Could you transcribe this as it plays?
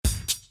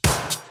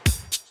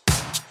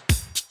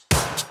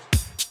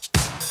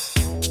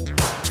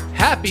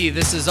happy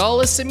this is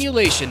all a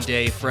simulation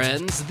day,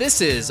 friends.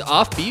 This is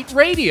Offbeat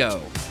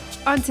Radio.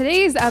 On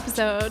today's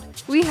episode,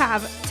 we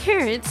have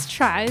Terrence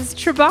Tries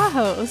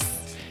Trabajos.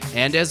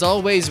 And as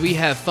always, we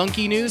have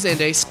funky news and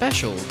a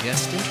special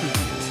guest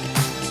interview.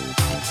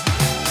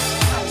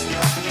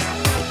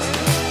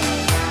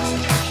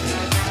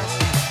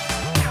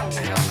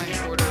 I have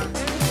my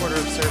order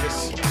of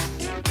service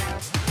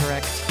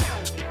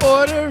correct.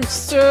 Order of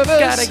service.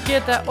 Gotta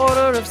get that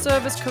order of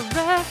service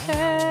correct.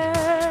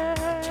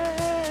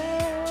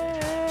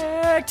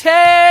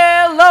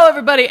 Hello,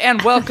 everybody,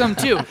 and welcome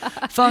to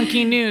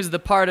Funky News, the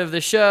part of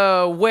the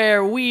show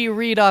where we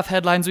read off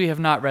headlines we have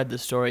not read the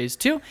stories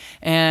to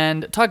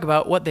and talk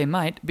about what they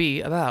might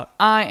be about.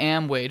 I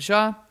am Wade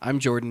Shaw. I'm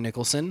Jordan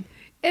Nicholson.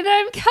 And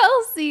I'm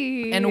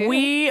Kelsey. And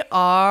we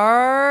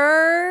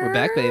are... We're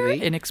back,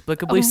 baby.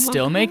 Inexplicably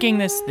still making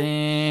this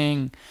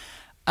thing.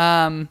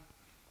 So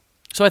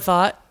I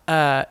thought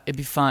it'd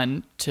be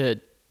fun to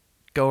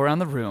go around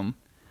the room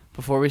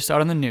before we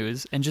start on the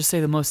news and just say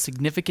the most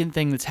significant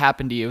thing that's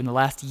happened to you in the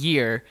last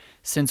year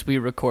since we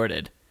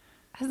recorded.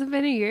 Has it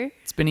been a year?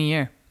 It's been a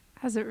year,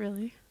 Has it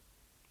really?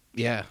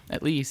 Yeah.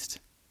 at least.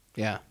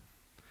 Yeah.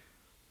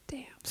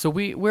 Damn. So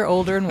we're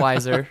older and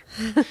wiser.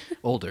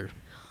 Older.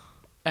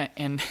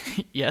 And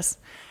yes.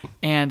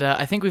 And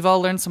I think we've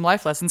all learned some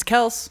life lessons.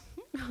 Kels,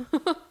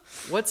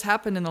 what's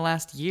happened in the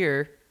last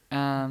year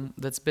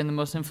that's been the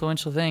most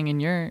influential thing in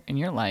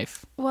your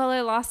life? Well,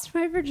 I lost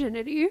my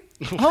virginity.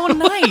 Oh,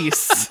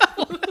 nice.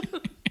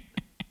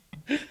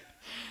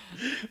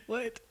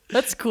 What?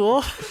 That's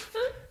cool.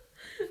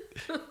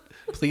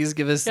 Please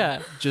give us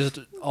Yeah. just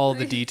all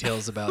the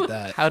details about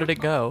that. How did it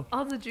go?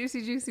 All the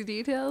juicy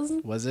details.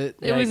 Was it?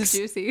 It was Yikes.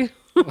 juicy.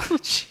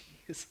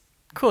 Jeez.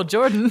 Cool,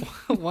 Jordan.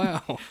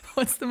 Wow.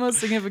 What's the most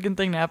significant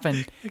thing to happen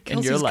in your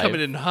Kelsey's life?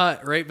 coming in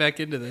hot right back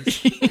into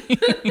this.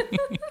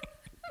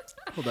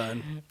 Hold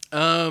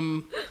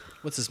on.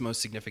 What's this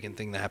most significant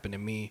thing that happened to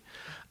me?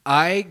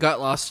 I got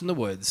lost in the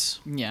woods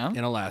Yeah.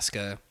 in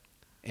Alaska,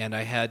 and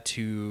I had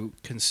to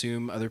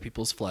consume other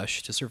people's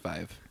flesh to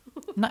survive.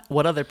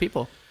 What other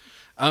people?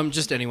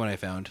 Just anyone I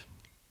found.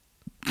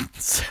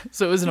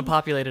 So it was in a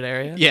populated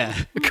area? Yeah.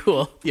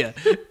 Cool. Yeah.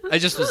 I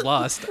just was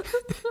lost.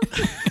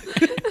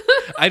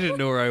 I didn't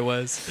know where I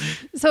was.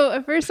 So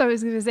at first I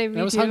was going to say me too.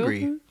 I was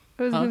hungry.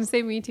 I was Huh? going to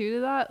say me too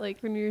to that, like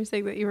when you were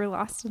saying that you were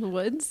lost in the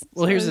woods.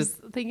 Well, So here's I was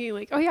thinking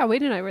like, oh yeah,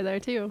 Wade and I were there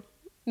too.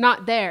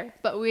 Not there,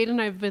 but Wade and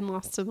I have been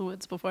lost in the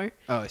woods before.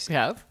 Oh, I see. You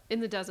have? In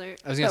the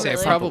desert. I was going to But say,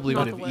 really, I probably not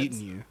would the have woods.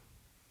 eaten you.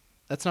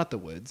 That's not the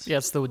woods. Yeah,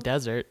 it's the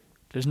desert.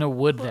 There's no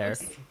wood there.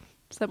 Close.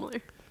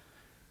 Similar.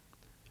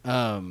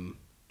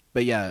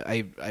 But yeah,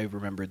 I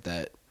remembered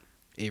that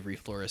Avery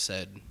Flores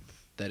said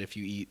that if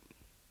you eat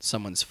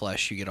someone's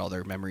flesh, you get all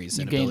their memories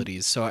and gain-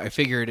 abilities. So I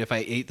figured if I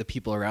ate the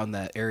people around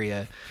that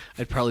area,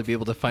 I'd probably be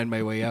able to find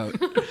my way out.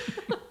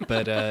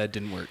 But it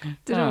didn't work.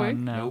 Did it Oh, work?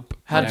 no. Nope.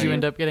 How did you Yeah.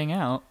 end up getting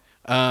out?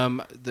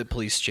 The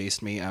police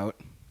chased me out.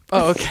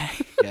 Oh, okay.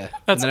 Yeah.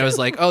 And then I was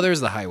like, oh, there's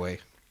the highway.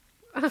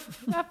 I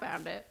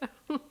found it.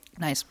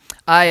 Nice.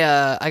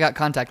 I got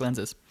contact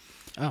lenses.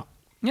 Oh,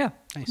 Yeah.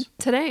 nice.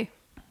 Today.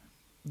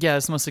 Yeah,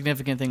 it's the most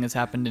significant thing that's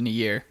happened in a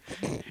year.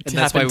 And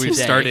that's why we've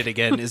started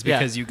again, is Yeah.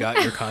 because you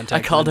got your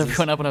contact I called lenses.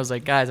 everyone up and I was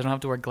like, guys, I don't have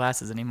to wear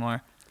glasses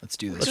anymore. Let's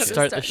do Let's this.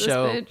 start the this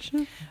show.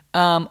 bitch.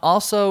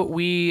 Also,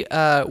 we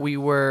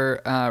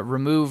were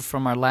removed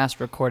from our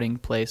last recording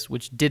place,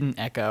 which didn't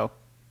echo.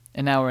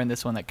 And now we're in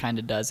this one that kind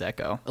of does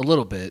echo. A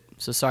little bit.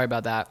 So sorry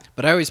about that.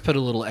 But I always put a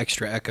little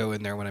extra echo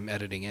in there when I'm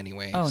editing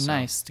anyway. Oh, so,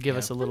 nice. To give yeah.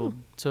 us a little,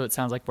 so it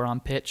sounds like we're on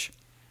pitch.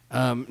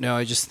 No,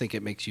 I just think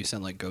it makes you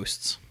sound like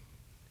ghosts.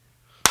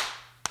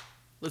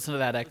 Listen to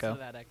that echo.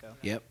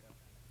 Yep.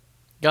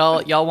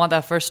 Y'all want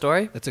that first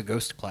story? That's a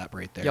ghost clap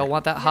right there. Y'all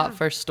want that hot Yeah.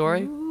 first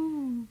story?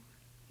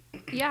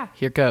 Yeah.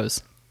 Here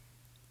goes.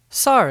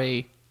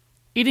 Sorry,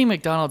 eating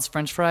McDonald's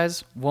French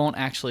fries won't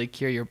actually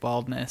cure your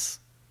baldness.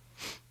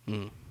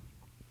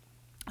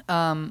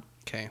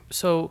 Okay.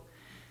 So,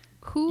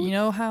 Who? you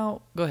know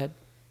how... Go ahead.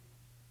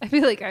 I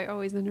feel like I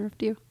always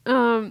interrupt you.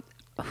 Who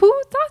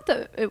thought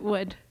that it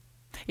would?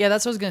 Yeah,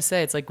 that's what I was going to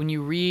say. It's like when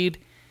you read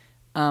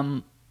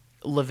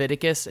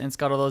Leviticus and it's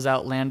got all those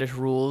outlandish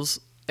rules,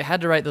 they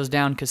had to write those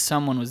down because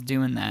someone was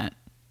doing that.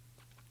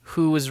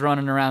 Who was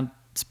running around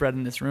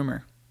spreading this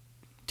rumor,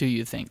 do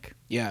you think?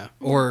 Yeah.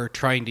 Or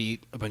trying to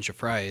eat a bunch of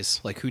fries.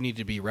 Like, who needed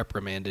to be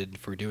reprimanded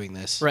for doing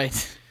this?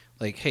 Right.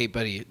 Like, hey,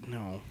 buddy,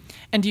 no.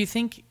 And do you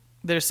think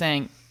they're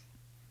saying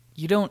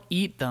you don't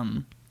eat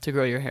them to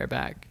grow your hair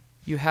back?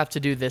 You have to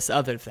do this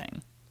other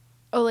thing.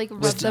 Oh, like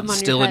rub them on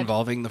Still your head.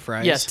 involving the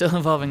fries? Yeah, still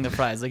involving the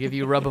fries. Like if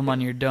you rub them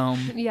on your dome,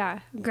 Yeah,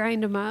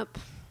 grind them up.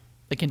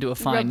 they can do a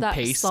fine Rub that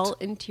paste.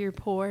 salt into your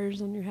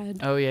pores on your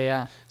head. Oh yeah,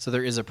 yeah. So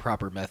there is a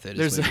proper method, is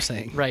There's what you're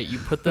saying. right. You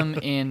put them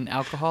in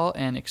alcohol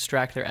and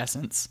extract their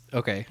essence,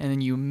 Okay. and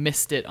then you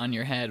mist it on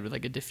your head with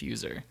like a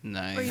diffuser.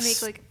 Nice. Or you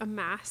make like a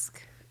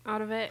mask out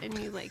of it and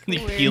you like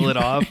You wear, peel it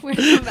off. wear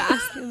the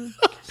mask. And,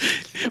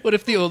 What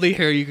if the only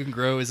hair you can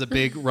grow is a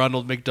big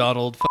Ronald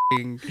McDonald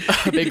fucking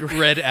A big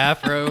red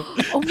afro?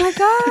 oh my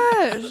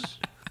gosh.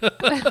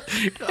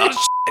 Oh,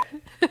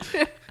 shit.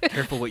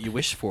 Careful what you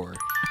wish for.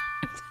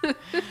 Oh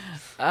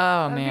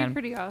That'd man. be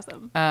pretty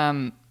awesome.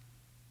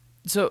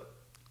 So,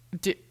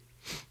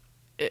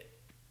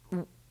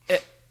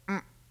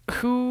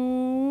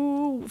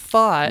 who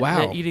thought Wow.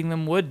 that eating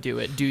them would do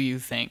it? Do you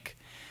think?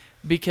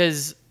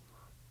 Because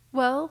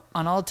Well,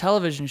 on all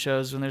television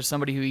shows, when there's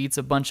somebody who eats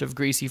a bunch of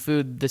greasy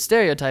food, the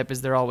stereotype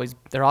is they're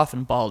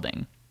often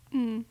balding.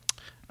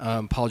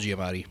 Paul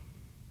Giamatti.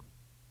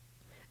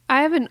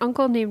 I have an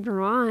uncle named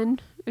Ron,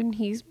 and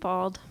he's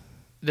bald.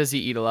 Does he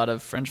eat a lot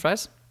of French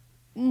fries?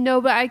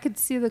 No, but I could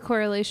see the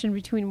correlation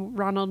between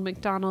Ronald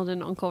McDonald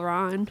and Uncle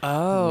Ron.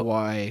 Oh,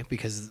 Why?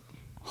 Because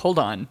hold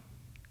on.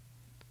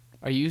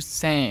 Are you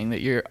saying that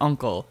your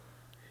uncle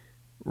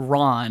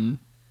Ron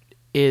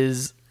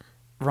is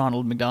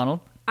Ronald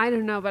McDonald? I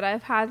don't know, but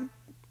I've had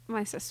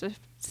my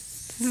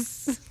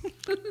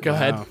Go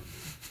ahead. Wow.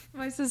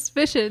 my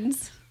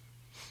suspicions.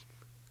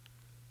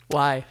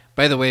 Why?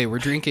 By the way, we're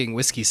drinking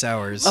whiskey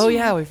sours. Oh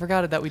yeah, we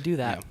forgot that we do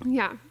that.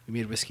 Yeah, We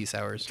made whiskey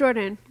sours.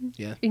 Jordan.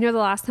 Yeah. You know the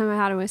last time I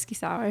had a whiskey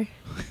sour?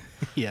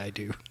 Yeah, I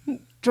do.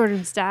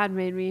 Jordan's dad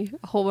made me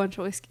a whole bunch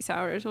of whiskey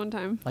sours one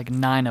time. Like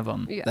 9 of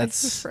them. Yeah,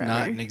 That's forever.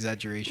 not an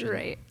exaggeration.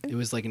 Right. It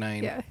was like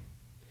 9. Yeah.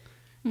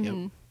 Yep.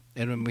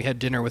 And when we had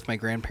dinner with my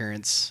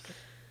grandparents,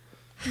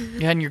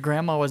 Yeah, and your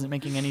grandma wasn't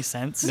making any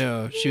sense.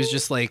 no, she was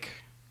just like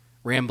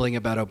rambling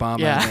about Obama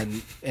Yeah. and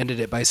then ended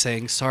it by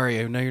saying, "Sorry,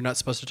 I know you're not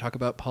supposed to talk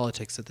about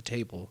politics at the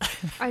table."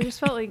 I just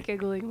felt like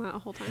giggling that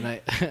whole time. And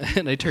I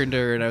and I turned to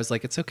her and I was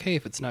like, "It's okay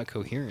if it's not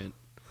coherent."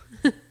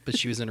 But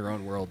she was in her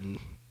own world and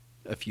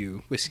a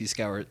few whiskey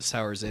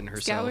sours in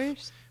herself.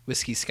 Scours?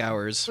 Whiskey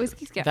scours.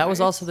 Whiskey sours. That was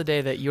also the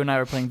day that you and I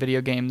were playing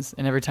video games,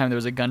 and every time there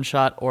was a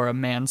gunshot or a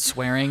man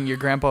swearing, your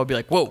grandpa would be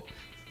like, "Whoa,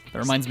 that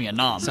reminds me of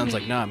Nam." Sounds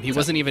like Nam. He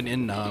wasn't even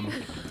in Nam.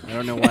 I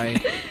don't know why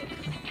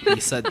he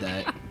said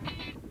that.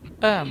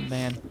 Oh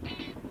man.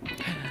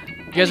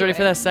 You guys ready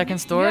for that second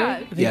story? Yeah. I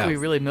think Yeah. we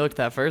really milked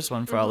that first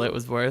one for all it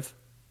was worth.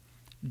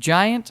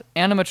 Giant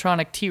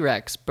animatronic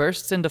T-Rex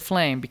bursts into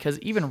flame because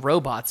even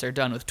robots are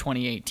done with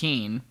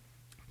 2018.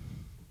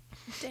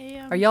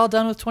 Damn. Are y'all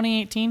done with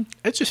 2018?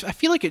 I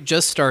feel like it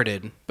just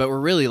started, but we're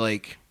really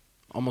like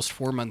almost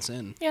 4 months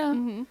in.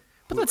 Yeah.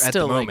 But that's at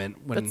still the like,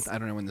 moment when I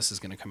don't know when this is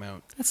going to come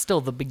out. that's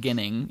still the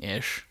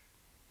beginning-ish.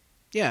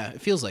 Yeah,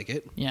 it feels like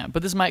it. Yeah,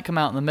 but this might come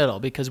out in the middle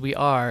because we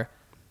are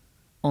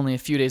only a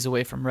few days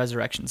away from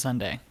Resurrection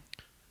Sunday.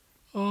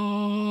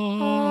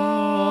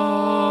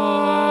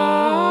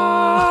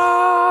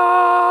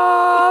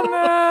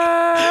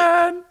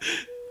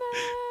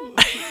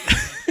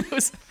 It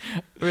was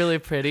really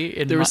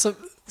pretty. There was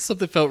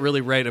something felt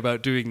really right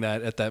about doing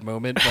that at that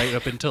moment, right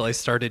up until I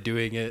started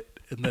doing it,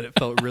 and then it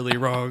felt really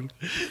wrong.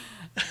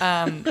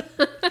 I'm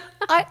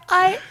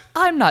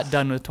not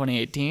done with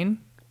 2018.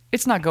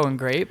 It's not going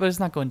great, but it's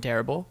not going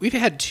terrible. We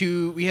had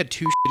two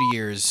shitty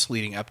years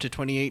leading up to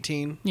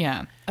 2018,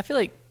 Yeah, I feel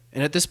like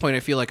and at this point,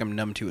 I feel like I'm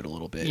numb to it a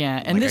little bit. yeah,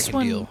 and Like, I this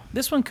can deal.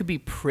 one could be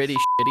pretty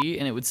shitty,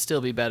 and it would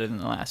still be better than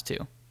the last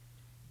two.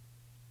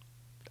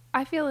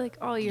 I feel like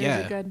all years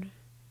Yeah. are good.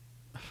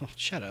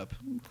 Shut up.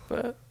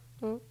 But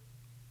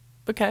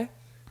okay.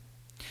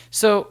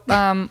 So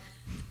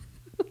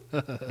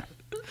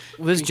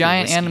this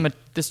giant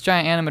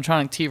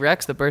animatronic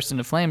T-Rex that burst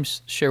into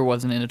flames sure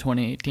wasn't into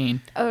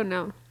 2018. Oh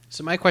no.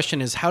 So my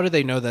question is, how do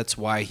they know that's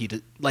why he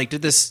did? Like,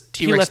 did this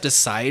T-Rex left-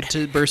 decide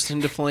to burst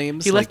into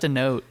flames? He Like, left a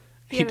note.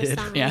 He had a did.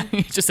 sign. Yeah,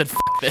 he just said "F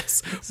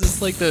this." Is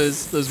this like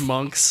those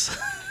monks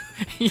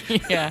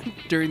Yeah.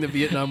 during the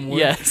Vietnam War?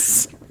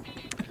 Yes.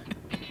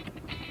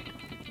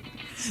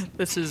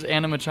 This is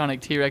animatronic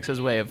T-Rex's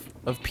way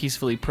of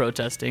peacefully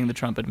protesting the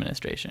Trump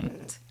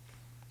administration.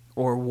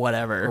 Or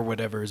whatever. Or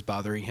whatever is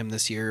bothering him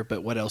this year,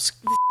 but what else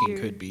year.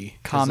 could be?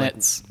 'Cause, like,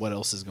 Comets. what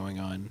else is going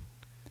on?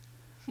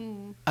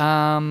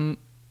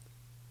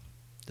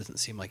 Doesn't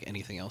seem like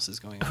anything else is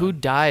going on. Who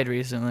died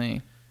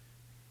recently?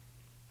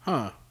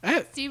 Huh.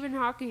 Stephen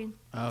Hawking.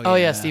 Oh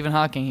yeah, Stephen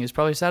Hawking. He was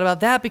probably sad about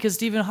that because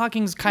Stephen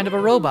Hawking's kind of a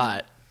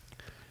robot.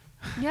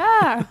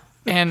 Yeah.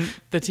 And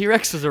the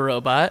T-Rex was a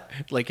robot.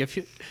 Like if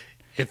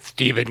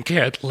Stephen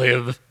can't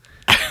live.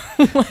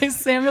 Why is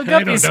Samuel I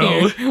don't Guppy's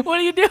know. here? What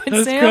are you doing,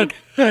 That's Sam? good.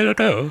 I don't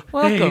know.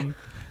 Welcome.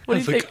 What do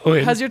you how's it think?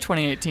 going? How's your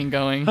 2018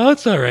 going? Oh,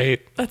 it's all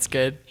right. That's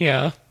good.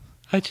 Yeah.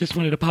 I just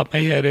wanted to pop my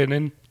head in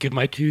and give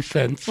my 2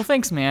 cents. Well,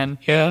 thanks, man.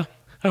 Yeah.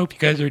 I hope you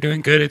guys are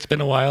doing good. It's been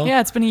a while.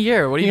 Yeah, it's been a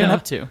year. What have you been Yeah.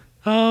 up to?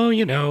 Oh,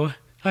 you know,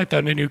 I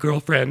found a new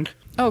girlfriend.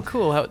 Oh,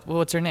 cool.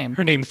 What's her name?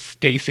 Her name's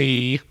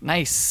Stacy.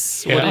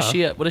 Nice. Yeah.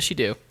 What does she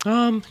do?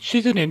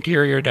 She's an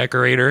interior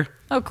decorator.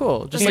 Oh,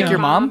 cool. Just Yeah. like your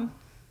mom?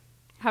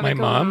 Have My it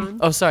going mom? on.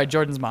 Oh, sorry,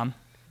 Jordan's mom.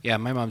 Yeah,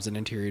 my mom's an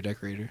interior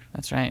decorator.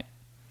 That's right.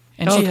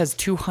 And Oh. she has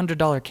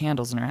 $200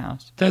 candles in her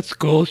house. That's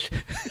cool.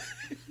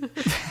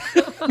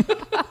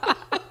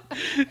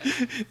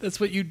 That's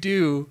what you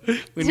do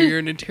when you're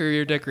an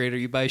interior decorator.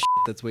 You buy shit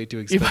that's way too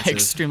You expensive. buy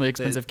extremely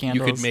expensive that you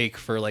candles. could make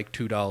for like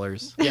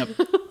 $2.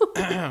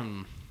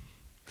 Yep.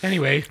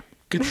 Anyway,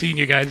 good seeing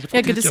you guys.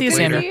 Yeah, good to see you,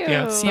 later. Samuel.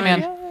 Yeah. See you,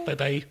 man.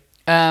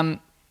 Bye-bye.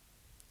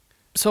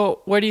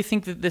 So where do you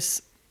think that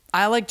this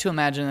I like to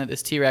imagine that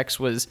this T-Rex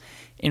was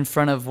in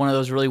front of one of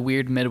those really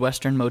weird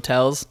Midwestern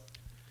motels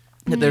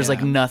that there's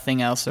like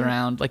nothing else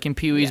around. Like in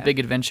Pee-wee's Yeah. Big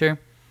Adventure,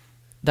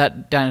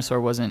 that dinosaur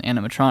wasn't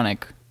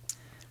animatronic.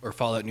 Or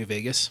Fallout New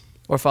Vegas.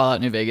 Or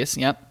Fallout New Vegas,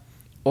 yep.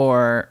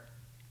 Or,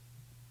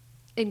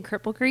 In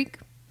Cripple Creek.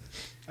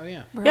 Oh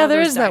yeah. where yeah, all there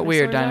those is that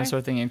weird dinosaurs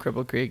dinosaur thing in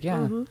Cripple Creek,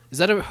 yeah. Is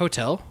that a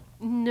hotel?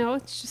 are. No,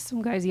 it's just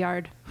some guy's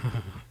yard.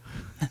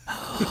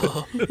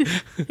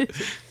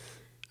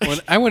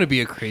 I want to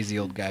be a crazy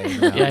old guy. In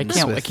the Yeah, I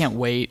mountains can't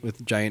wait.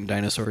 with giant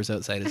dinosaurs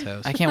outside his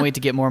house. I can't wait to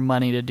get more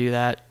money to do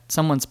that.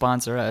 Someone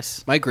sponsor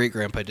us. My great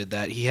grandpa did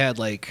that. He had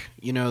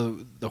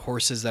the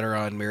horses that are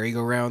on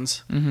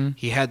merry-go-rounds. Mm-hmm.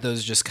 He had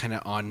those just kind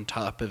of on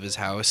top of his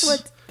house.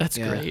 What? That's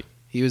Yeah. great.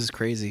 He was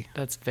crazy.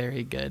 That's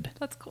very good.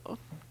 That's cool.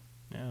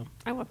 Yeah,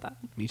 I want that.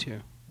 me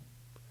too.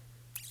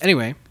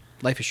 Anyway,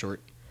 life is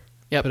short.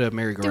 Yep. Put a Do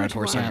merry-go-round what you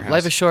horse on want. your Yeah, house.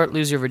 life is short,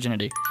 lose your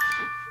virginity.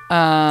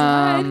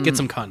 Get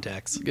some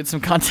contacts. Get some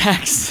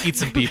contacts. Eat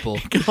some people.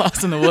 Get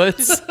lost in the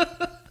woods.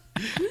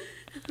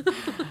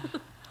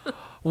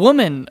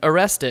 Woman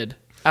arrested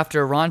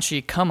after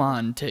raunchy come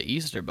on to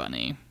Easter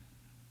Bunny.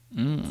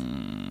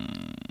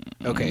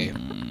 Okay,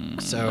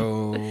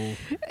 so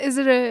Is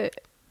it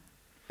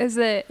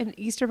an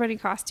Easter bunny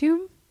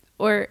costume,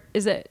 or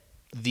is it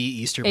the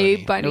Easter a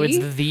Bunny. bunny? No,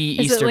 it's the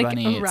Is Easter it like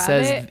Bunny.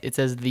 A It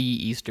says the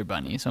Easter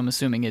Bunny, so I'm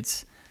assuming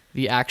it's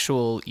the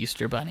actual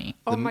Easter Bunny.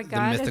 Oh the, my the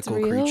god, mythical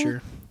it's real?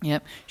 creature.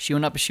 Yep. She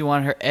went up and she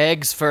wanted her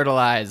eggs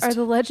fertilized Are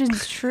the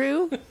legends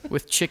true?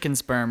 with chicken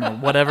sperm or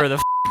whatever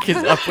the is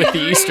up with the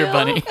Easter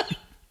Bunny.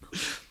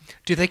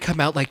 Do they come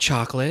out like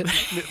chocolate?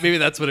 Maybe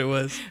that's what it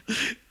was.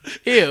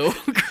 Ew,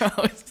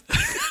 gross.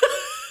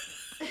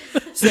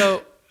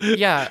 So,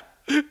 yeah.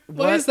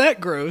 Why is that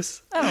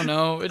gross? I don't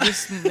know. It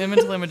just the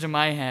mental image in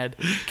my head.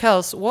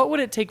 Kels, what would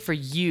it take for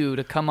you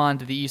to come on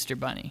to the Easter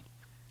Bunny?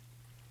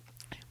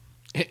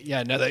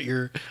 Yeah, now that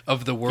you're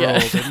of the world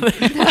Yeah.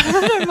 and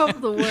I'm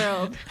of the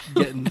world.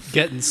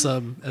 getting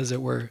some, as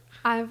it were.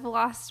 I've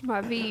lost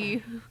my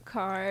V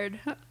card.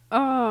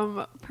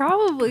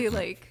 Probably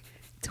like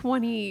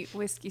 20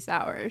 whiskey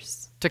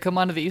sours. To come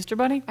on to the Easter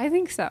Bunny? I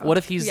think so. What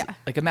if he's Yeah.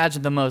 like,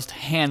 imagine the most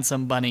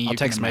handsome bunny you I'll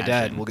text can my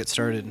dad. imagine. We'll get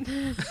started.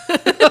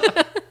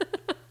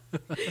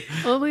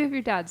 Only if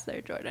your dad's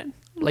there, Jordan.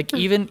 Like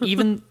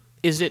even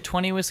is it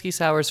 20 whiskey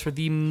sours for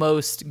the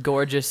most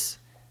gorgeous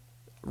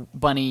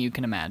bunny you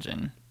can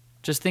imagine?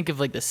 Just think of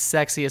like the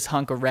sexiest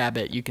hunk of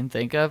rabbit you can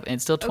think of, and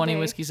it's still 20 Okay.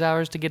 whiskey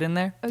sours to get in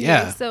there. Okay,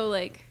 Yeah. so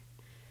like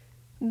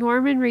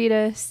Norman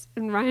Reedus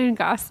and Ryan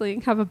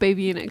Gosling have a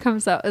baby and it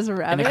comes out as a And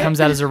rabbit. it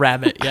comes out as a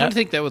rabbit. I Yeah. don't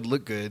think that would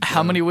look good.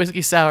 How though. many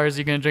whiskey sours are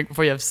you gonna drink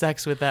before you have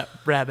sex with that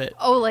rabbit?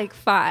 Oh, like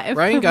 5.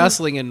 Ryan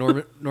Gosling and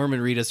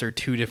Norman Reedus are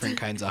two different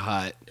kinds of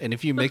hot, and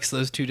if you mix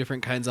those two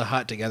different kinds of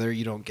hot together,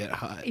 you don't get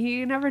hot.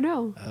 You never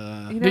know.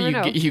 You No, never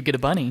know. you get a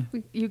bunny.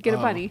 You get a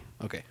Oh, bunny.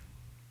 Okay,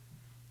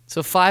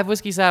 So 5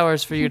 whiskey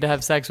sours for you to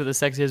have sex with the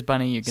sexiest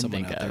bunny you can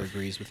someone think out there of.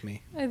 agrees with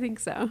me. I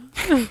think so.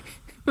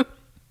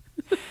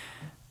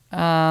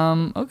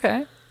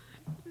 Okay.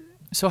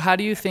 So how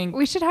do you think?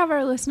 We should have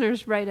our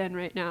listeners write in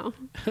right now.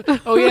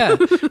 Oh yeah,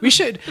 we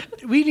should.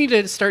 We need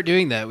to start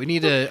doing that. We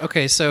need to.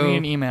 Okay, so We need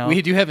an email.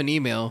 We do have an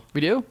email. We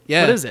do?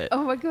 Yeah. What is it?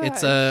 Oh my god.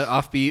 It's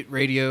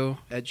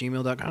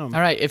offbeatradio@gmail.com.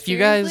 All right. If you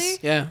Seriously?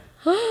 Yeah,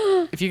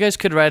 guys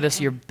could write us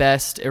your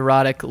best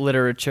erotic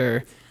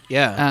literature,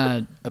 yeah.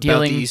 About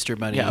dealing the Easter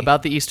Bunny. Yeah,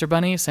 about the Easter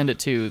Bunny. Send it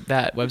to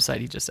that website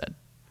he just said.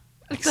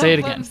 The Say it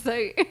again.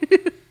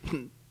 website.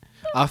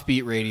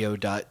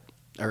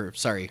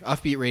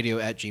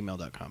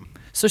 offbeatradio@gmail.com.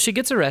 So she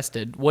gets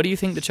arrested. What do you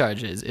think the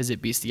charge is? Is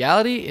it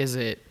bestiality? Is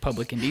it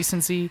public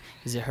indecency?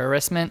 Is it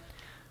harassment?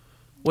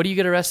 What do you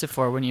get arrested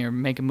for when you're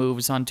making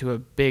moves onto a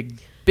big,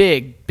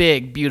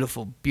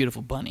 beautiful,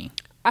 beautiful bunny?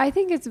 I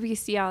think it's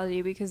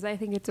bestiality because I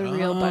think it's a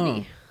real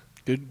bunny.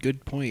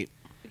 Good point.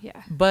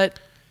 Yeah. But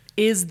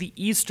is the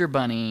Easter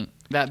Bunny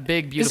that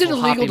big, beautiful, Is it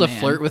illegal hoppy to man?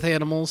 flirt with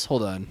animals?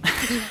 Hold on.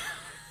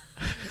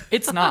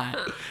 It's not.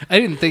 I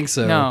didn't think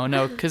so.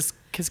 No, because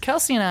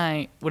Kelsey and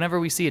I, whenever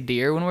we see a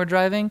deer when we're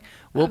driving,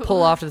 we'll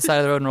pull off to the side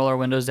of the road and roll our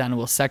windows down, and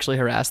we'll sexually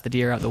harass the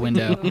deer out the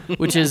window,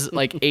 which is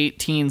like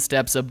 18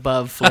 steps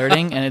above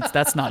flirting, and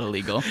that's not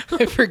illegal.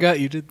 I forgot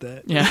you did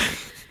that. Yeah,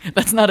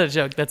 that's not a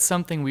joke. That's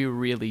something we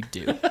really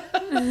do.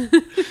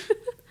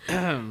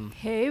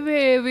 Hey,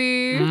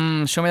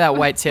 baby. Show me that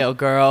whitetail,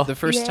 girl. The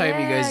first time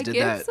you guys Yeah, did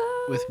get that some.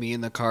 with me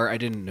in the car, I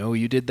didn't know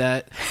you did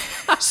that.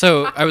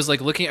 So I was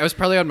like looking, I was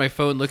probably on my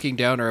phone looking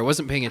down, or I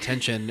wasn't paying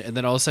attention. And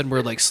then all of a sudden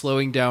we're like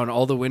slowing down,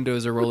 all the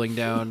windows are rolling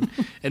down,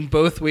 and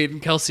both Wade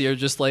and Kelsey are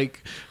just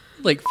like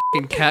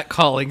fucking cat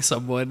calling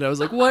someone. And I was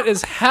like, what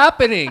is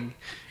happening?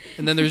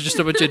 And then there's just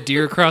a bunch of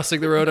deer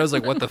crossing the road. I was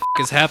like, what the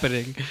is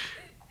happening?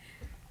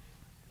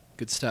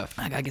 Good stuff.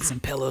 I gotta get some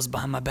pillows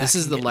behind my back. This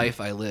is and the get-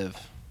 life I live.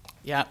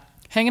 Yeah,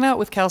 hanging out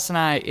with Kelsey and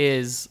I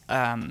is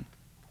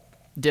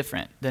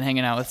different than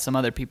hanging out with some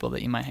other people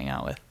that you might hang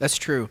out with. That's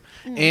true.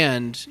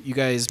 And you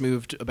guys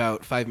moved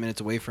about 5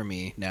 minutes away from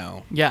me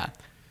now. Yeah,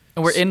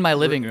 and we're in my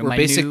living room, my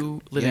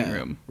new living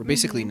room. We're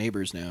basically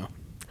neighbors now.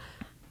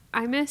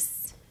 I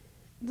miss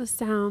The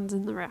sounds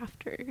in the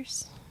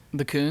rafters.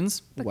 The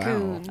coons. The Wow.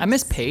 coons. I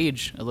miss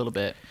Paige a little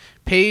bit.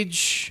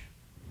 Paige.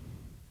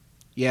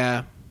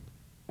 Yeah.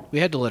 We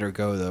had to let her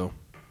go, though.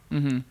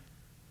 Mm-hmm.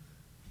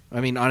 I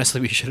mean,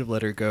 honestly, we should have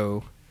let her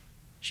go.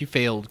 She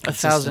failed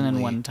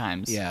 1,001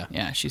 times. Yeah.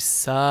 Yeah, she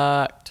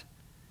sucked.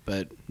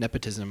 But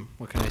nepotism,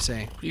 what can I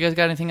say? You guys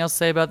got anything else to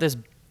say about this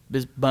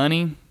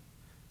bunny?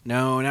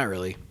 No, not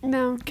really.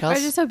 No, Kels? I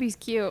just hope he's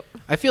cute.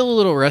 I feel a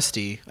little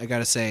rusty, I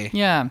gotta say.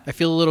 Yeah. I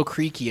feel a little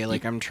creaky,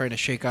 like I'm trying to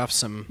shake off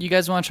some... You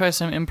guys want to try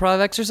some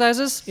improv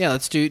exercises? Yeah,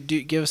 let's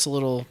give us a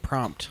little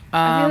prompt.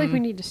 I feel like we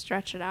need to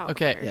stretch it out.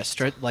 okay. Yeah,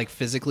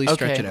 physically Okay.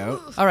 stretch it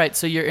out. All right,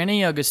 so you're in a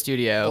yoga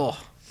studio, Oh.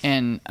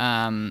 and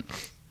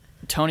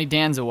Tony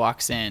Danza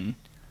walks in,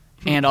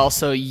 and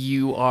also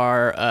you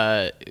work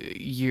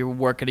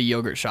at a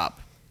yogurt shop.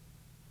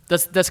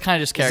 That's kind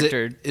of just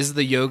character. Is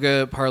the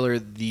yoga parlor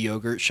the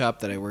yogurt shop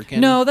that I work in?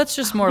 No, that's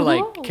just more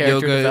like Oh.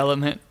 character Yoga-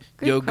 development.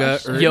 Good Yoga.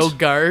 question.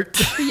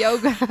 Yogurt.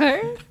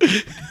 Yoga.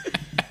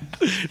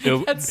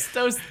 No, That's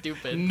so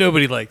stupid.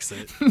 nobody likes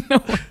it.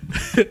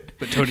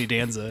 But Tony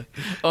Danza.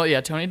 Oh yeah,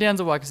 Tony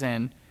Danza walks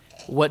in.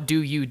 What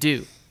do you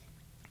do?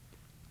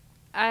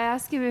 I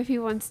asked him if he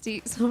wants to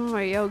eat some of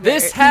my yogurt.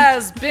 This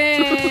has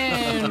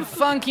been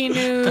Funky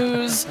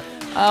News.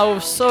 We're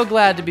so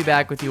glad to be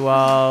back with you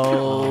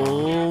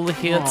all.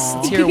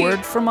 Let's hear a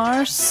word from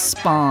our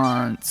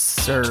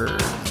sponsor.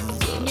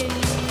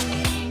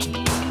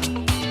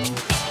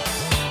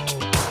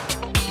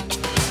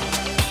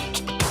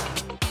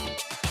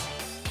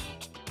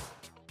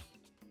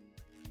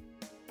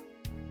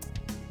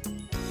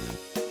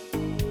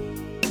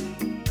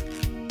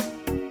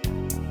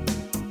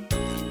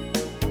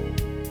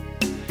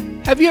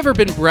 Have you ever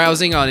been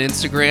browsing on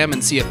Instagram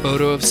and see a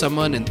photo of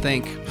someone and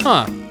think,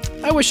 huh,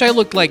 I wish I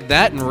looked like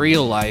that in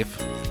real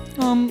life?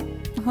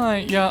 Hi,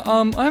 yeah,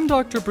 I'm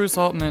Dr. Bruce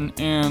Altman,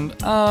 and,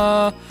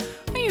 I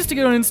used to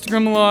get on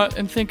Instagram a lot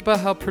and think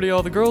about how pretty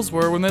all the girls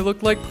were when they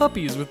looked like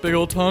puppies with big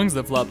old tongues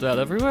that flopped out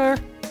everywhere.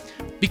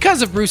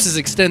 Because of Bruce's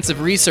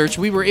extensive research,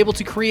 we were able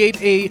to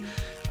create a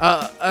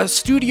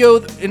studio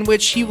in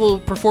which he will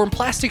perform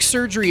plastic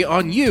surgery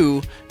on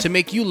you to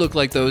make you look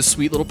like those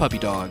sweet little puppy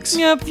dogs.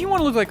 Yeah, if you want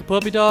to look like a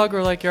puppy dog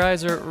or like your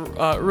eyes are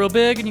real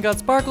big and you got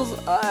sparkles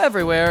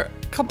everywhere,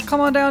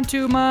 come on down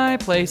to my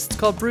place. It's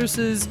called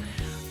Bruce's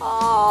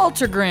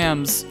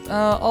Altergrams.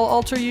 I'll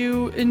alter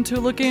you into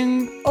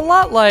looking a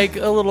lot like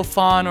a little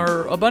fawn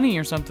or a bunny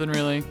or something,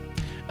 really.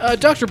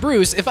 Dr.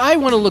 Bruce, if I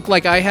want to look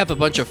like I have a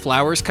bunch of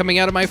flowers coming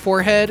out of my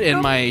forehead and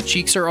my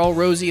cheeks are all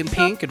rosy and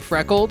pink and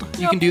freckled,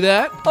 you can do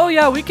that? Oh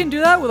yeah, we can do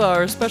that with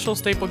our special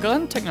staple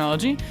gun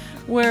technology,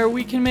 where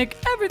we can make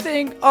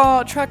everything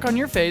track on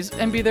your face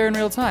and be there in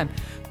real time.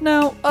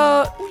 Now,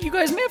 you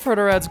guys may have heard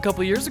our ads a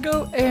couple years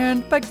ago,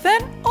 and back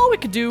then, all we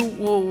could do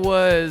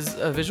was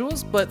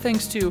visuals, but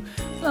thanks to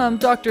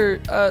Dr.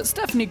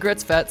 Stephanie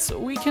Gretzvetz,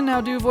 we can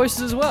now do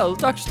voices as well.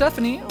 Dr.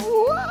 Stephanie,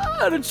 why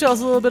don't you tell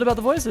us a little bit about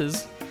the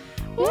voices?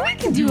 Well, we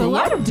can do a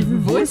lot of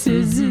different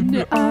voices, and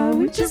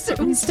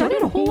we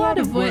studied a whole lot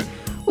of what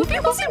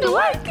people seem to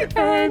like,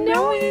 and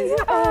now we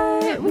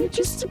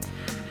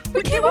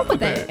came up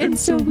with it, and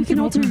so we can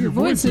alter your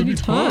voice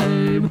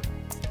anytime.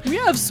 We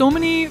have so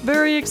many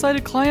very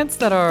excited clients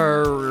that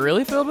are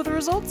really thrilled with the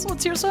results.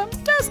 Let's hear some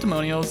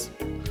testimonials.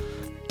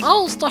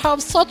 I used to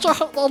have such a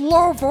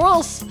low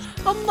voice,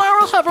 and now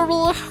I have a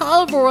really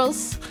high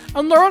voice,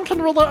 and no one can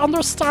really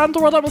understand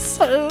what I was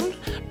saying,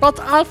 but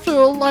I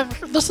feel like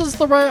this is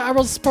the way I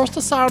was supposed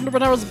to sound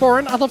when I was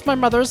born out of my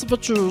mother's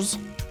virtues.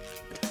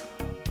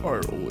 I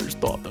always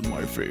thought that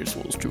my face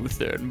was too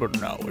thin, but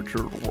now it's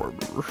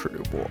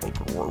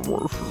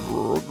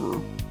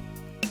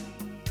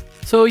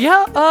So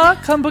yeah,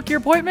 come book your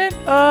appointment.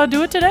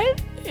 Do it today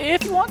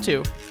if you want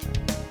to.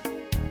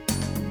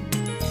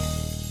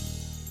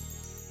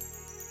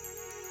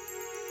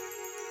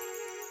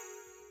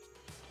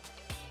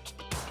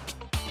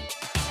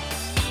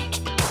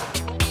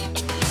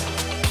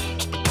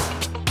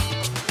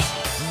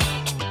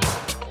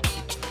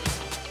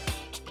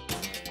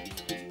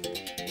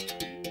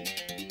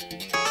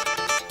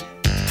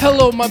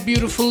 Hello, my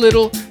beautiful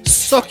little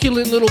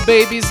succulent little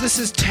babies. This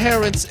is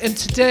Terrence, and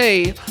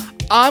today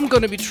I'm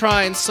going to be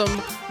trying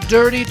some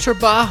dirty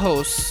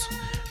trabajos.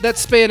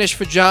 That's Spanish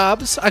for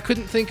jobs. I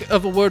couldn't think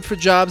of a word for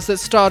jobs that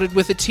started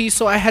with a T,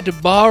 so I had to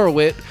borrow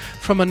it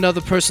from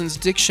another person's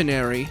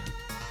dictionary.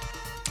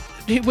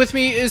 With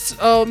me is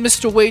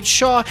Mr. Wade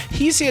Shaw.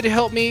 He's here to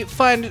help me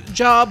find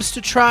jobs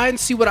to try and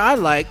see what I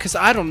like, because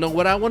I don't know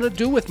what I want to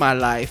do with my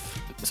life.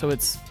 So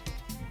is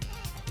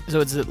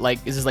this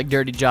like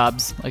dirty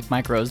jobs, like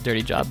Micro's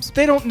dirty jobs?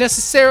 They don't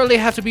necessarily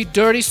have to be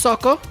dirty,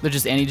 sucker. They're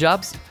just any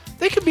jobs?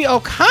 They could be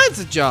all kinds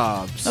of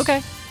jobs.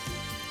 Okay.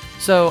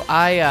 So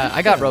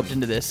I got roped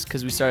into this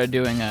because we started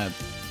doing a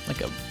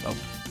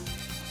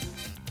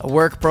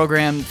work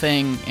program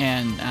thing,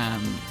 and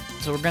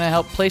so we're gonna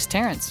help place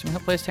Terrence. We're gonna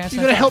help place Terrence.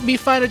 You're gonna help me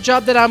find a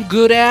job that I'm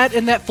good at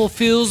and that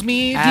fulfills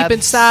me deep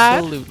inside.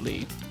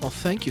 Absolutely. Well,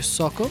 thank you,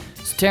 sucker.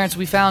 So Terrence,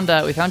 we found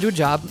you a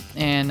job,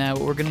 and what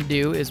we're gonna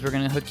do is we're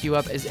gonna hook you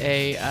up as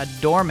a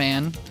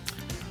doorman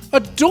A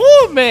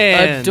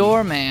doorman. A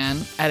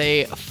doorman at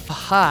a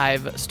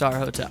 5-star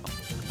hotel.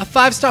 A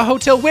 5-star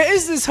hotel. Where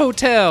is this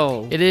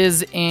hotel? It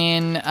is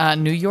in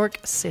New York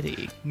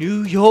City.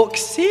 New York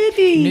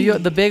City. New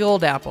York, the big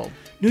old apple.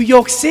 New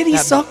York City,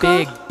 That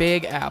sucker.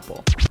 big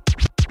apple.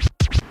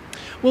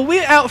 Well,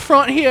 we're out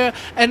front here,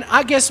 and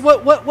I guess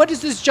what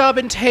does this job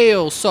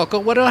entail, sucker?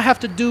 What do I have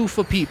to do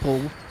for people?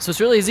 So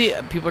it's really easy.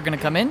 People are gonna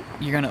come in.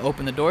 You're gonna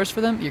open the doors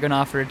for them. You're gonna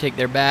offer to take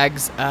their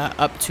bags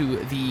up to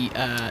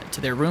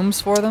their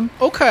rooms for them.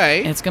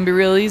 Okay. And it's gonna be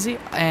real easy.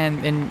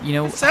 And you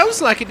know,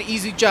 Sounds like an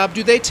easy job.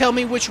 Do they tell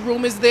me which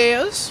room is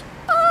theirs?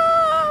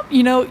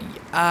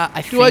 I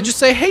think. Do I just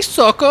say, hey,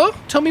 sucker,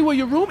 tell me where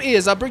your room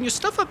is. I'll bring your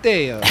stuff up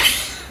there.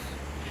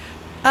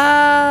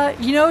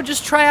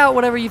 Just try out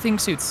whatever you think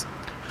suits.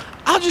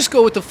 I'll just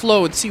go with the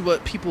flow and see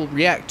what people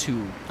react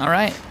to. All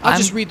right. I'll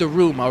just read the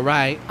room, all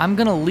right? I'm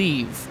gonna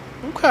leave.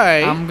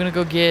 Okay. I'm gonna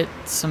go get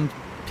some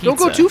pizza. Don't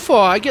go too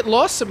far. I get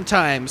lost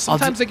sometimes.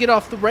 Sometimes I get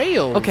off the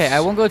rails. Okay, I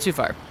won't go too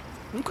far.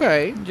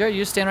 Okay. Jerry,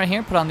 you just stand right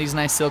here, put on these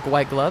nice silk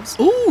white gloves,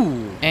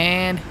 Ooh.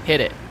 and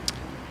hit it.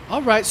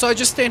 All right, so I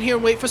just stand here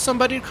and wait for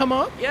somebody to come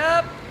up?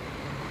 Yep.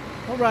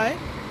 All right.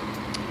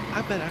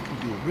 I bet I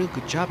can do a real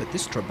good job at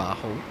this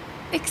trabajo.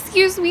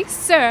 Excuse me,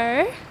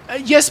 sir.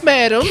 Yes,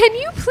 madam. Can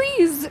you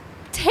please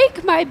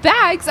take my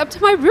bags up to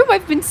my room?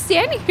 I've been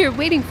standing here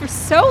waiting for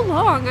so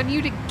long on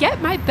you to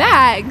get my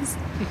bags.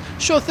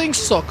 Sure thing,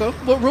 sucker.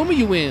 What room are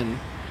you in?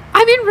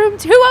 I'm in room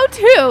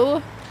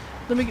 202.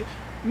 Let me get...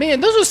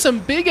 Man, those are some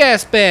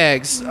big-ass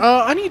bags.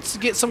 I need to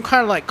get some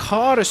kind of, like,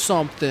 card or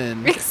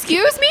something.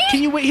 Excuse me?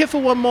 Can you wait here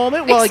for one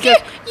moment while Excuse-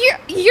 I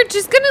get... You're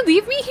just gonna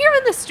leave me here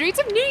on the streets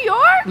of New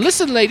York?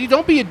 Listen, lady,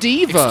 don't be a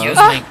diva. Excuse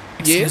me.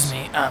 Excuse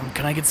me.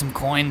 Can I get some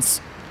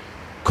coins?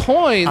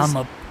 Coins?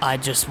 I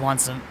just want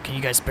some. Can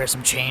you guys spare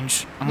some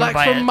change? Like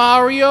from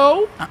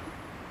Mario?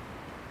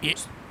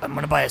 I'm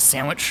gonna buy a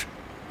sandwich.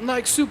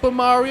 Like Super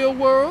Mario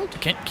World?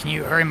 Can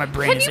you hurry? My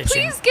brain Can you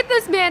please get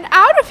this man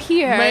out of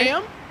here?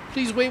 Ma'am,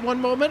 please wait one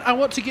moment. I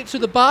want to get to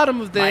the bottom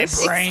of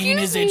this. brain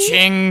Excuse is me?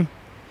 itching.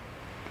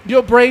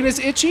 Your brain is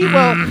itchy?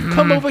 Well,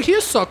 come over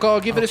here, sucker.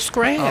 I'll give it a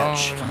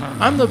scratch.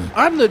 I'm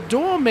the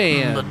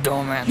doorman. The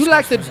doorman. You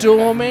like the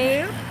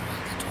doorman?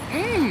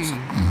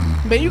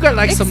 Man, you got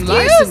like some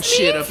Excuse license me?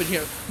 shit up in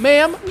here.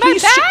 Ma'am, My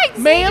please. bags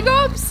ma'am, need to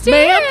go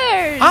upstairs.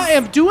 Ma'am, I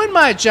am doing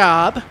my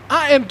job.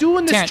 I am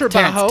doing this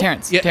trabajo.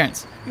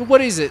 Terrence.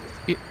 What is it?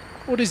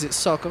 What is it,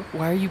 sucker?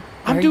 Why are you?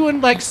 I'm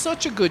doing like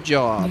such a good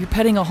job. You're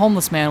petting a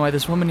homeless man while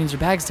this woman needs her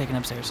bags taken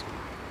upstairs.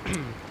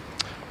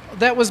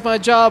 That was my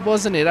job,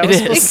 wasn't it? I It was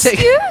is. supposed to take.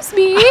 Excuse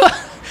me.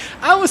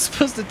 I was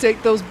supposed to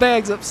take those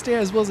bags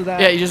upstairs, wasn't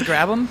I? Yeah, you just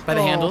grab them by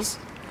the Oh. handles.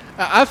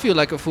 I feel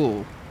like a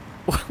fool.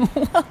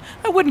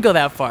 I wouldn't go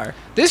that far.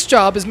 This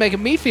job is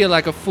making me feel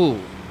like a fool.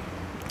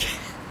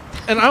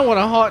 And I want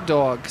a hot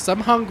dog because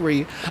I'm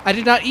hungry. I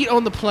did not eat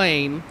on the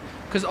plane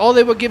because all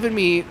they were giving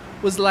me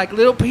was like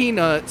little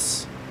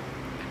peanuts.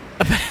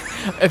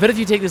 I bet if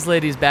you take this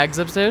lady's bags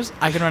upstairs,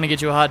 I can run and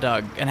get you a hot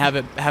dog and have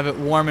it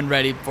warm and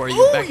ready for you.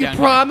 Ooh, back you down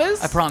promise?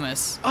 Here. I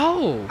promise.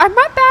 Oh. Are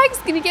my bags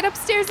gonna get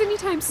upstairs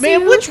anytime soon?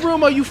 Man, which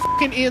room are you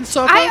fucking in,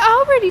 sucker?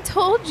 I already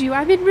told you.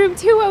 I'm in room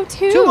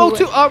 202.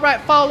 202. All right,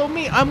 follow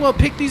me. I'm going to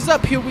pick these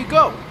up. Here we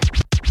go.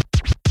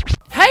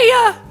 Hey,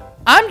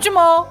 I'm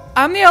Jamal.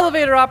 I'm the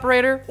elevator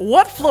operator.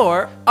 What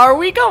floor are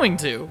we going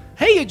to?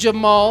 Hey,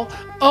 Jamal.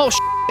 Oh,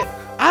 shit.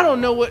 I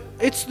don't know what.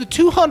 It's the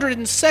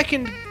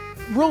 202nd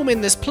room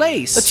in this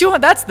place.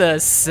 That's the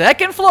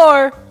second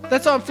floor.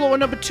 That's on floor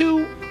number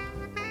 2.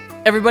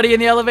 Everybody in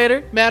the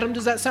elevator? Madam,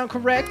 does that sound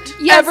correct?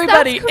 Yes,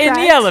 Everybody that's in the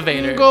correct.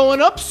 elevator.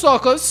 Going up,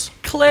 suckers.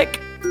 Click.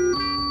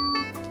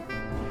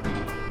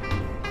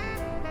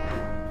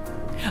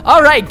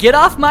 All right, get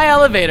off my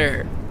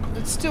elevator.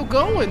 It's still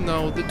going,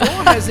 though. The door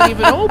hasn't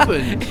even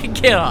opened.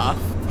 Get off.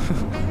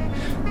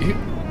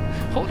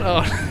 Hold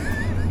on.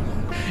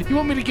 You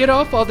want me to get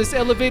off while this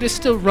elevator's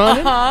still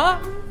running? Huh?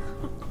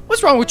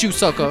 What's wrong with you,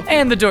 sucker?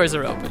 And the doors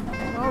are open.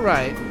 All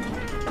right.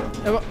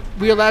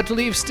 We allowed to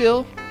leave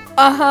still?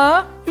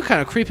 Uh-huh. You're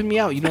kind of creeping me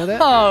out, you know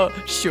that? Oh,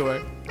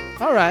 sure.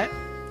 All right.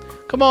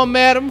 Come on,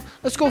 madam.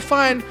 Let's go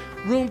find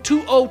room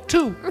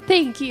 202.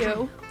 Thank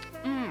you.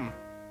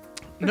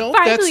 No,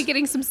 Finally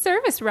getting some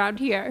service around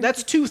here.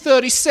 that's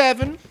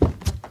 237.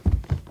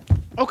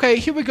 Okay,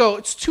 here we go.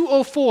 It's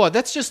 204.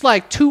 That's just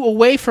like 2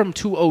 away from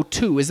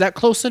 202. Is that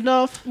close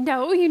enough?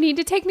 No, you need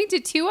to take me to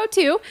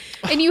 202,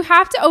 and you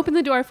have to open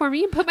the door for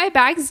me and put my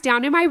bags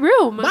down in my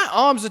room. My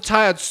arms are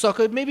tired,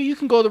 sucker. Maybe you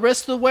can go the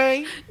rest of the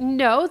way?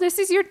 No, this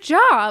is your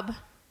job.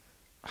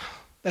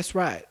 That's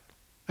right.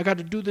 I got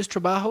to do this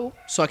trabajo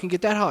so I can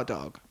get that hot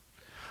dog.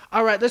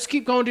 All right, let's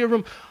keep going to your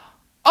room.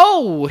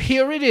 Oh,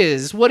 here it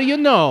is. What do you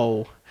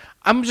know?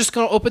 I'm just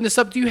going to open this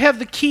up. Do you have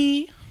the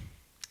key?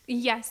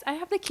 Yes, I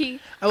have the key.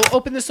 I will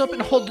open this up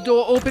and hold the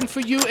door open for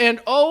you. And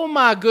oh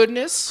my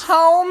goodness,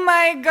 Oh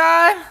my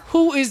god.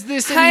 who is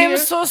this in I here? am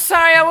so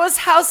sorry. I was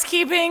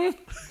housekeeping.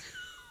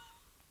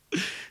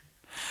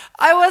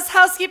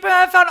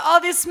 I found all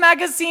these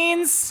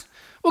magazines.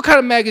 What kind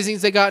of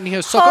magazines they got in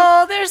here, sucker?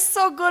 Oh, there's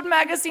so good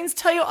magazines.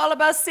 Tell you all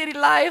about city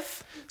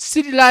life.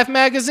 City Life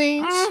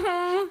magazines?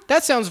 Mm-hmm.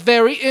 That sounds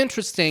very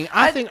interesting.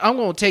 I think I'm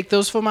going to take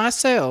those for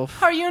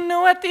myself. Are you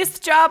new at this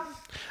job?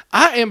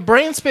 I am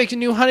brand spanking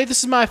new, honey. This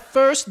is my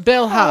first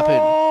bellhopping.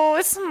 Oh,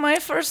 it's my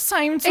first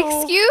time too.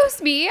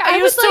 Excuse me. I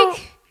used would to-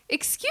 like.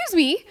 Excuse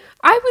me.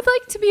 I would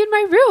like to be in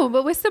my room,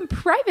 but with some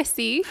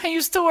privacy. I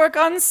used to work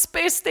on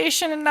space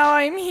station and now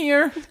I'm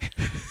here.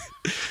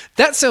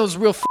 That sounds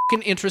real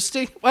fucking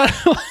interesting. What?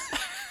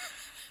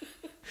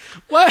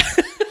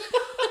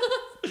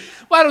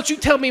 Why don't you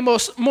tell me more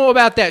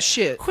about that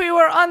shit? We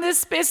were on this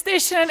space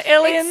station and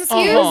aliens.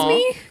 Excuse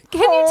me.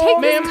 Can you take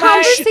Ma'am, this my-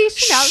 conversation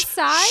shh,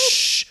 outside?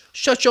 Shh.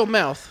 Shut your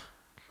mouth.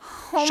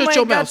 Oh Shut my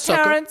your God, mouth,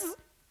 sucker. Terrence,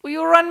 will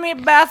you run me a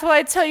bath while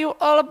I tell you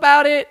all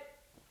about it?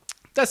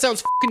 That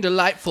sounds fucking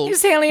delightful.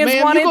 These aliens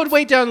Ma'am, wanted- you go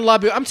wait down in the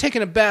lobby. I'm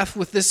taking a bath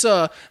with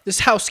this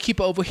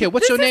housekeeper over here.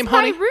 What's This your name, is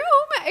honey? my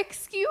room.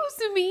 Excuse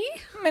me.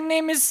 My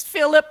name is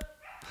Philip.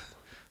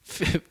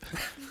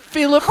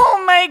 Philip.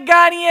 Oh my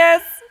God,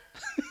 yes.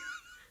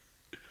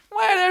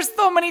 Why are there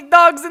so many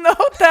dogs in the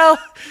hotel?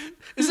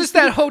 Is this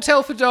that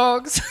hotel for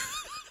dogs?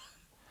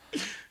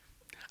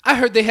 I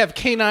heard they have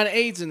canine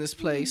aids in this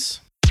place.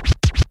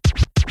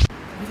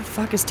 Who the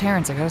fuck is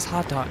Terrence? I got his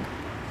hot dog.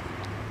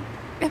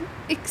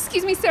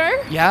 Excuse me,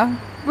 sir. Yeah?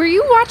 Were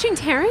you watching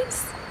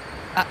Terrence?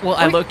 Well,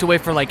 I looked away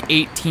for like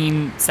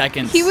 18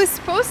 seconds. He was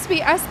supposed to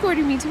be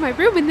escorting me to my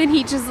room, and then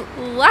he just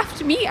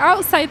left me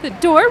outside the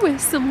door with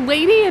some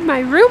lady in my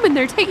room, and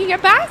they're taking a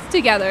bath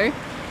together.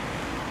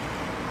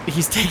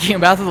 He's taking a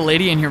bath with a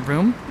lady in your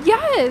room?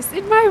 Yes,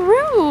 in my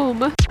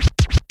room.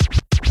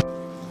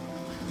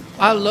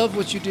 I love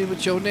what you did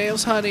with your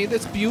nails, honey.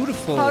 That's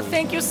beautiful. Oh,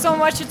 thank you so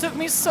much. It took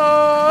me so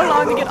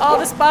long to get all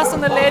the spots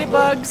on the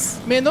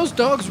ladybugs. Man, those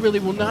dogs really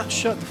will not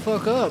shut the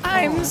fuck up.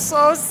 I'm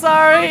so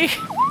sorry.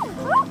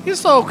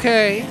 It's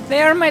okay.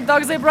 They are my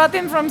dogs. I brought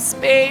them from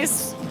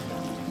space.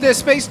 They're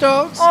space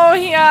dogs? Oh,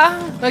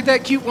 yeah. Like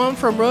that cute one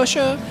from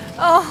Russia?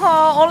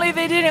 Uh-huh. Only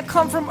they didn't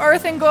come from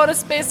Earth and go to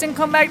space and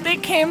come back. They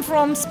came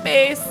from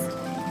space.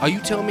 Are you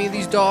telling me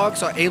these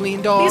dogs are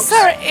alien dogs? These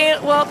are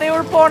well, they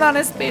were born on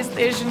a space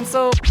station,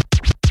 so.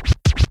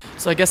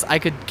 So I guess I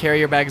could carry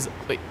your bags.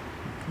 Wait,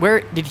 where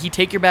did he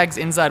take your bags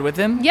inside with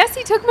him? Yes,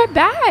 he took my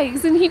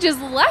bags, and he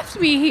just left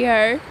me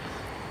here.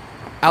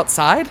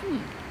 Outside?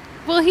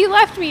 Well, he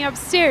left me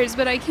upstairs,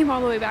 but I came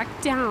all the way back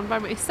down by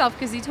myself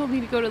because he told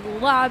me to go to the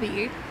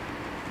lobby.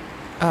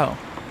 Oh.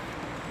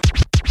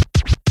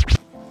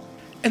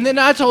 And then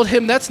I told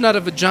him that's not a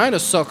vagina,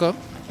 sucker.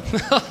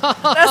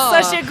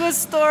 That's such a good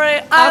story.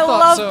 I thought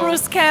love so.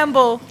 Bruce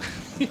Campbell.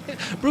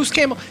 Bruce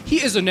Campbell,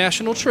 he is a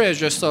national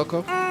treasure,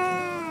 sucker.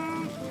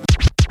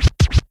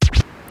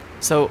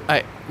 So,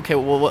 okay,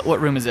 well,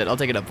 what room is it? I'll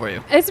take it up for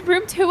you. It's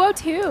room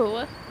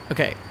 202.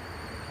 Okay.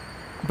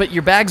 But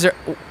your bags are.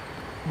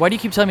 Why do you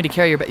keep telling me to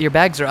carry your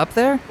bags are up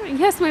there?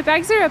 Yes, my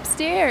bags are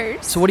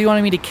upstairs. So what do you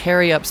want me to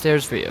carry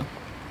upstairs for you?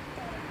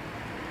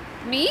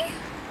 Me?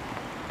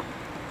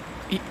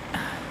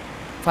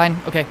 Fine,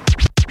 okay.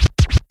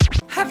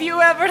 Have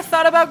you ever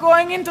thought about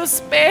going into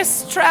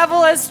space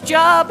travel as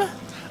job?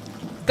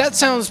 That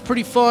sounds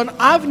pretty fun.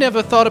 I've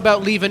never thought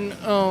about leaving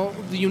the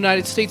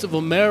United States of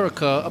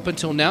America up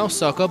until now,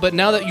 sucker. But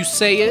now that you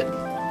say it,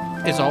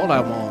 it's all I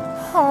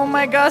want. Oh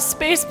my gosh,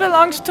 space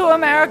belongs to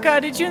America.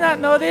 Did you not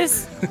know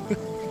this?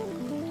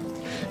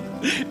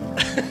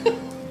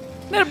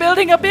 They're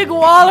building a big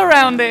wall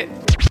around it.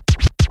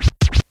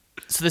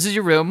 So this is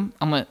your room.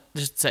 I'm gonna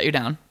just set you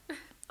down.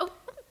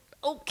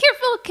 Oh,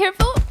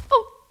 careful.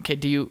 Oh, Okay,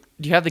 do you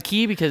have the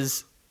key?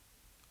 Because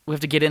we have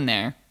to get in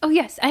there. oh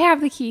yes, I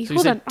have the key. So you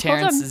Hold said on,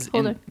 Terrence hold on, is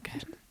hold in. on. Okay.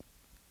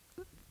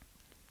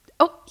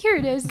 Oh, here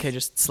it is. Okay,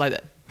 just slide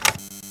it.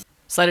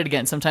 Slide it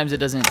again. Sometimes it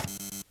doesn't.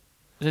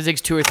 It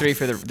takes 2 or 3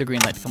 for the green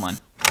light to come on.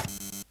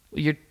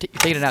 You're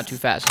taking it out too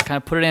fast. Just kind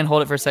of put it in,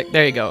 hold it for a sec.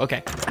 There you go.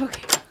 Okay.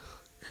 Okay.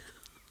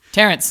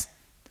 Terrence.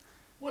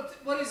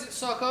 What is it,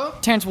 sucker?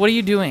 Terrence, what are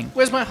you doing?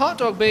 Where's my hot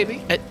dog,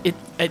 baby?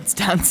 It's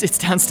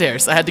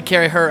downstairs. I had to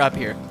carry her up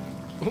here.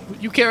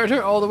 You carried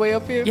her all the way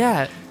up here?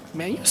 Yeah.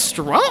 Man, you're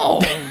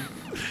strong.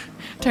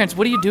 Terrence,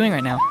 what are you doing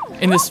right now?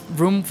 In this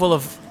room full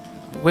of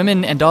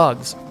women and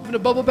dogs. In a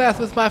bubble bath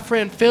with my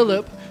friend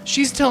Philip.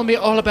 She's telling me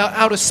all about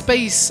outer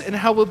space and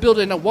how we're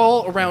building a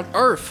wall around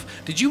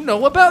Earth. Did you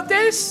know about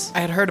this? I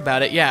had heard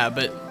about it, yeah,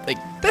 but like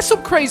That's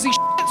some crazy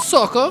shit,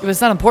 sucker.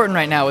 it's not important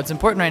right now. What's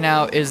important right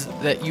now is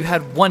that you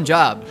had one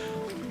job.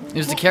 It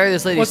was to carry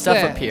this lady's What's stuff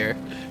that? up here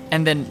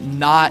and then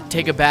not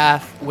take a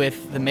bath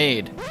with the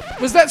maid.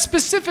 Was that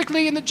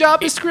specifically in the job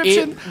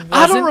description? it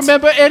I don't wasn't.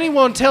 remember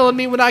anyone telling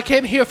me when I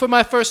came here for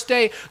my first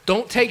day,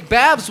 don't take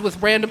baths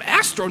with random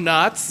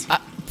astronauts.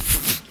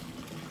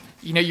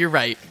 You know, you're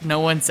right. No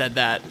one said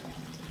that.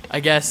 I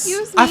guess.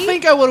 Excuse me. I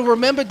think I would have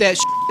remembered that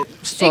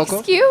shit, sucker.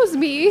 Excuse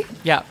me.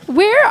 Yeah.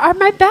 Where are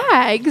my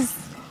bags?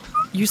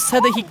 You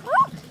said that he.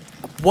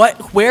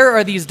 What? Where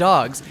are these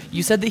dogs?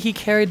 You said that he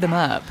carried them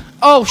up.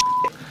 Oh,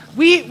 shit.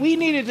 We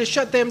needed to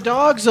shut them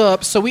dogs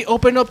up, so we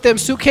opened up them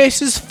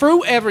suitcases,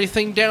 threw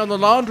everything down the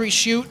laundry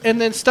chute, and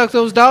then stuck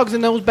those dogs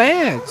in those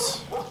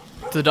bags.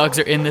 The dogs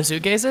are in the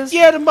suitcases?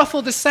 Yeah, to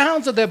muffle the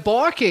sounds of their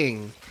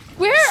barking.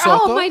 Where are all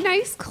Sucker. my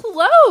nice You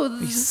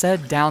clothes?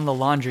 said down the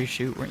laundry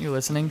chute. Weren't you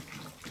listening?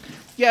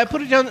 Yeah, I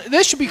put it down.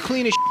 This should be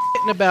clean as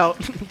shit in about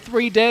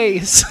 3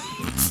 days.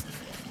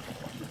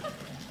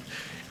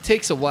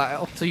 Takes a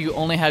while. So you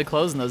only had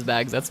clothes in those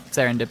bags. That's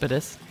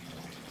serendipitous.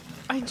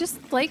 I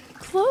just like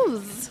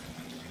clothes.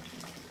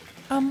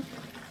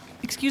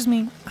 Excuse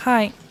me.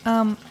 Hi.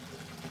 My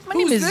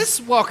name Who's is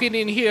this walking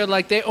in here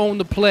like they own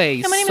the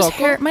place? Yeah,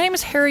 my name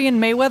is Harriet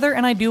Mayweather,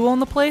 and I do own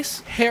the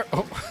place.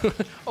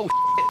 Oh,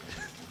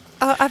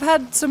 I've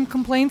had some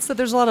complaints that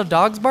there's a lot of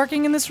dogs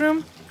barking in this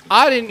room.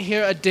 I didn't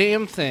hear a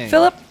damn thing.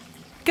 Philip,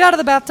 get out of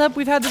the bathtub.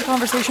 We've had this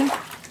conversation.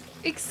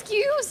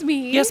 Excuse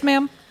me. Yes,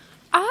 ma'am.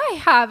 I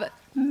have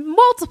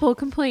multiple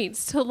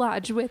complaints to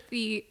lodge with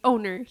the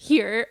owner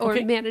here or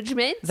Okay.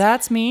 management.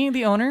 That's me,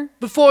 the owner.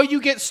 Before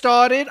you get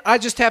started, I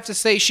just have to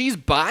say she's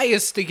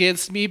biased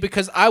against me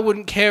because I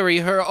wouldn't carry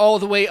her all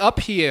the way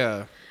up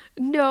here.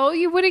 No,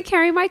 you wouldn't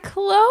carry my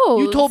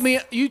clothes.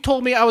 You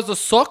told me I was a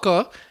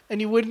sucker, and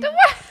you wouldn't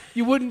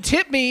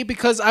tip me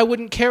because I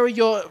wouldn't carry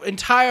your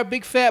entire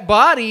big fat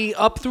body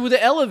up through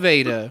the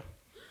elevator.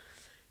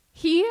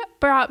 He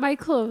brought my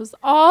clothes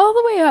all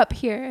the way up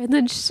here and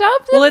then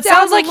shoved them Well, it down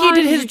sounds the like he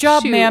did his laundry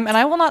job, chute. ma'am, and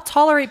I will not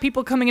tolerate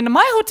people coming into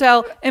my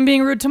hotel and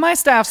being rude to my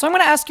staff. So I'm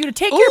going to ask you to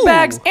take your Ooh.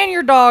 bags and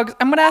your dogs.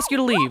 I'm going to ask you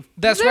to leave.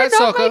 That's They're right,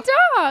 not sucker.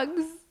 my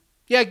dogs.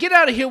 Yeah, get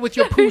out of here with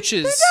your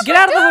pooches. Get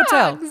out of the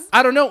hotel. Dogs.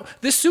 I don't know.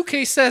 This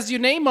suitcase says your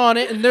name on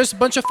it, and there's a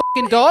bunch of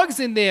fucking dogs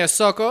in there,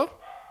 sucker.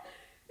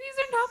 These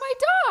are not my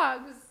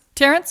dogs.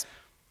 Terrence,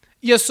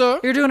 Yes, sir.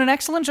 you're doing an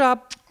excellent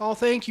job. Oh,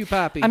 thank you,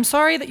 Pappy. I'm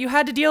sorry that you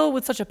had to deal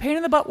with such a pain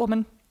in the butt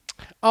woman.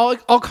 All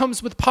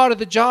comes with part of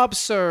the job,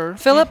 sir.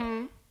 Philip,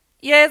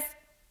 yes,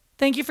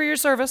 thank you for your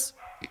service.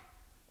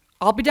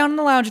 I'll be down in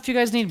the lounge if you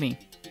guys need me.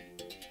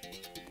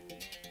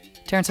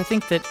 Terrence, I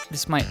think that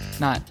this might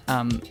not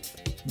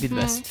be the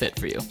best fit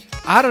for you.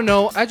 I don't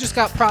know. I just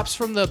got props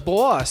from the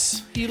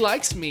boss. He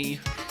likes me.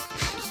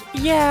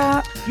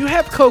 Yeah, You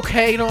have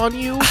cocaine on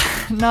you?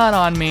 not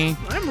on me.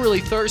 I'm really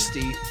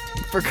thirsty.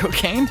 For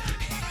cocaine?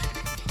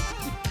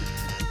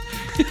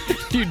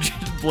 You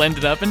just blend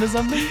it up into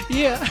something?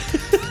 Yeah.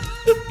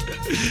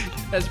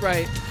 That's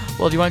right.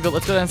 Well, do you want to go?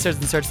 Let's go downstairs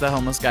and search that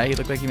homeless guy. He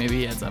looked like maybe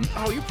he had some.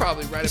 Oh, you're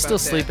probably right He's about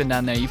still that. sleeping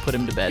down there. You put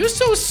him to bed. You're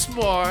so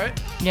smart.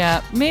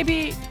 Yeah,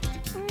 maybe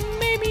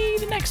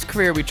the next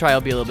career we try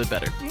will be a little bit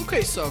better.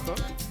 Okay, sucker.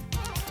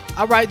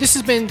 All right, this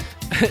has been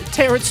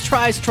Terrence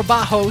Tries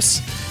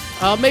Trabajos.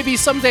 Maybe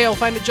someday I'll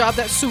find a job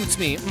that suits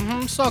me.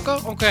 Sucker.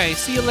 Okay,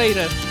 see you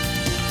later.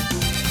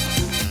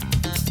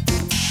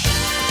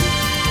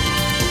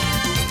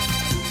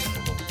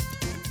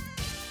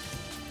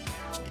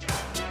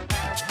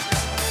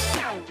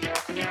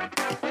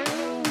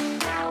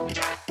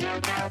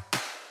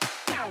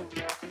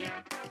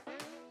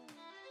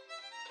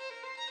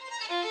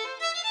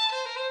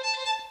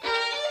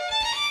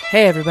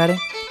 Hey everybody,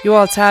 you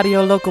all tired of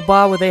your local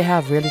bar where they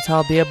have really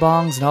tall beer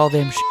bongs and all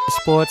them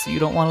sports that you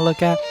don't want to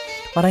look at?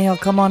 Why don't y'all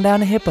come on down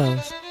to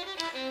Hippos?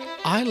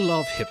 I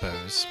love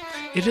Hippos.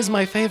 It is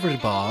my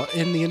favorite bar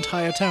in the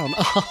entire town.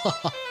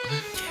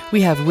 We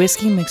have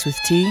whiskey mixed with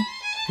tea.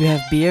 We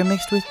have beer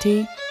mixed with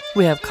tea.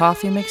 We have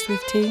coffee mixed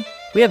with tea.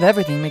 We have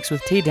everything mixed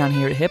with tea down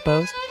here at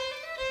Hippos.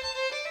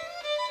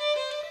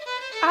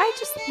 I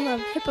just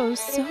love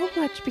hippos so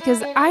much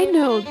because I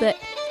know that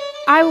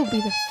I will be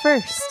the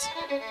first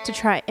to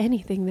try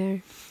anything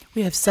there.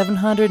 We have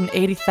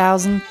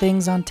 780,000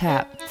 things on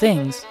tap.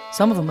 Things.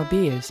 Some of them are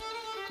beers.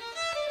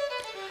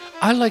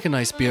 I like a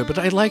nice beer, but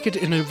I like it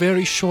in a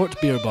very short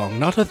beer bong,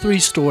 not a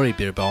 3-story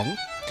beer bong.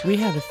 We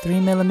have a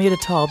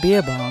 3mm tall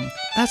beer bong.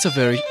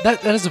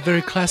 That is a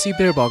very classy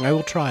beer bong. I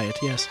will try it.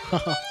 Yes.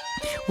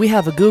 We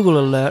have a Google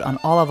alert on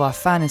all of our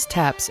finest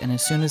taps, and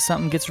as soon as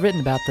something gets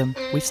written about them,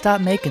 we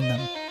stop making them.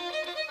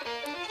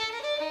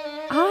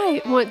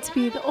 I want to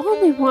be the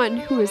only one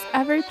who has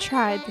ever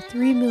tried the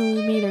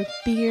 3mm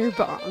beer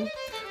bong.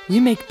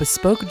 We make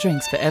bespoke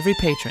drinks for every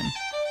patron.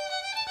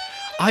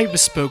 I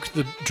bespoke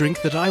the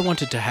drink that I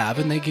wanted to have,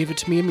 and they gave it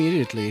to me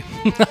immediately.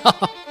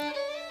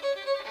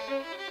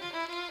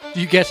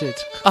 You get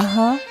it?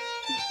 Uh-huh.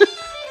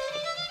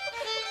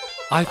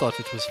 I thought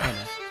it was funny.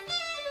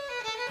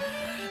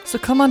 So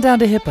come on down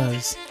to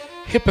Hippos,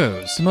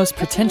 Hippos. the most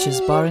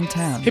pretentious bar in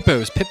town.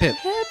 Hippos. Pip pip.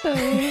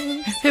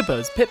 Hippos.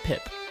 Hippos, pip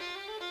pip.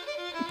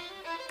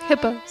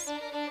 Hippos.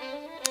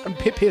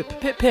 Pip pip.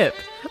 Pip pip.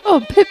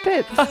 Oh, pip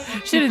pip.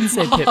 She didn't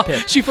say pip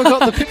pip. She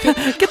forgot the pip pip.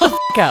 Get the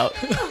f*** out.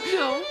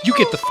 No. You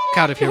get the f***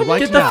 out of here right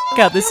Get the now. f***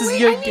 out. This is Wait,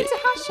 your... I need to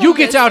hash You on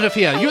get this. out of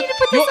here. I You. need to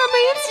put this on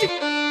my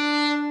Instagram.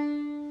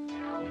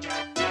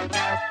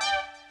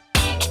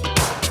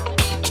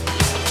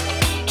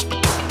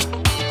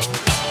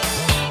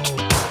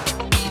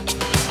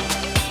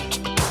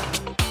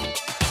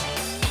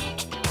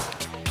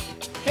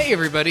 Hey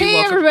everybody. Hey,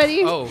 welcome.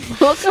 everybody. Oh,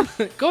 Welcome.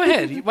 go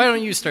ahead. Why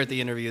don't you start the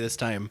interview this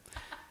time?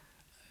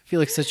 feel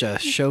like such a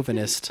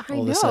chauvinist I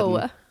all of a know,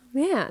 sudden.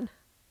 man.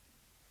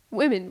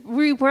 Women,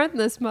 we weren't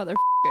this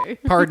motherfucker.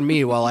 Pardon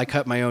me while I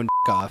cut my own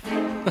off.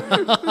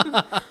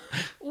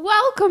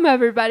 Welcome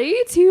everybody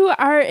to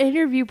our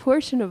interview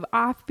portion of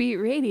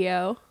Offbeat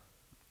Radio.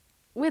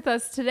 With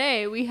us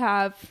today, we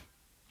have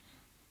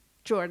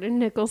Jordan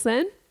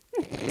Nicholson,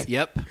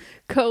 Yep,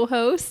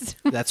 co-host,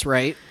 that's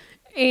right.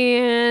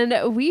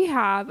 and we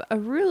have a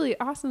really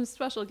awesome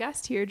special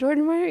guest here.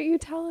 Jordan, why don't you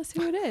tell us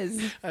who it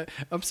is?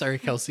 I'm sorry,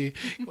 Kelsey.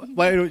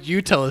 Why don't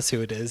you tell us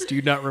who it is? Do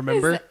you not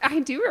remember?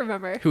 I do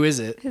remember. Who is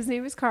it? His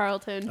name is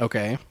Carlton.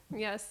 Okay.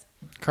 Yes.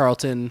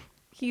 Carlton.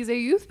 He's a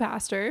youth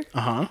pastor.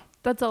 Uh-huh.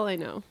 That's all I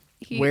know.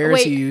 Where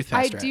is he youth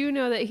pastor I at? do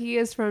know that he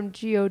is from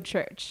Geode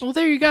Church. Well,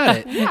 there you got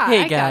it. Yeah,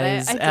 Hey I got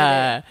it. guys,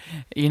 I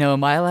did it.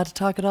 am I allowed to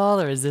talk at all,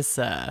 or is this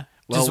Well,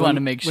 just want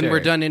to make sure? When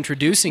we're done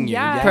introducing you,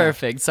 Yeah. yeah.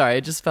 Perfect. Sorry,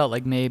 it just felt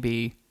like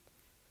maybe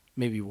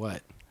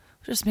What?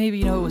 just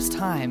maybe it was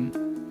time.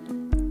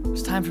 It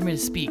was time for me to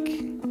speak.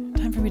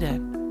 Time for me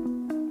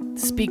to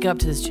speak up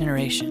to this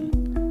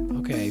generation.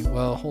 Okay,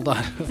 well, hold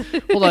on.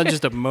 Hold on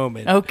just a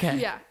moment. Okay.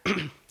 Yeah.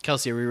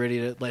 Kelsey, are we ready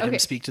to let him Okay.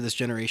 speak to this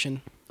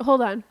generation?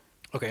 Hold on.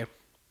 Okay.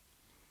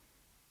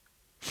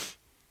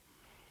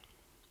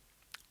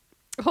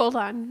 Hold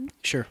on.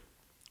 Sure.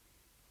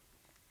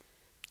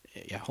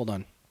 Yeah, hold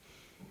on.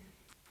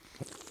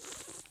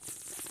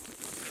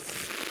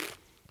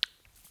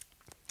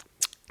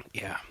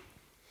 Yeah.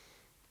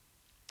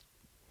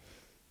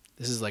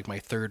 This is like my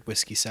third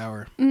whiskey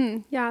sour.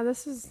 Yeah,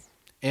 this is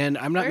And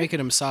I'm not Third? making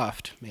them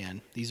soft,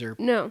 man. These are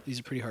no.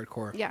 pretty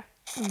hardcore. Yeah.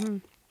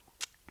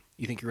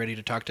 You think you're ready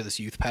to talk to this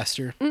youth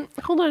pastor?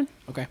 Hold on.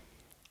 Okay.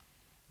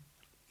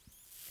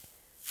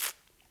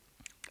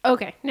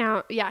 Okay.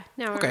 Now we're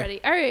Okay.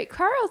 ready. All right,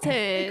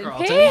 Carlton.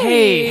 Carlton.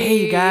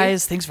 Hey, you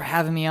guys! Thanks for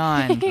having me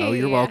on. Oh,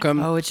 you're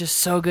welcome. Oh, it's just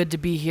so good to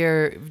be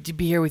here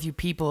with you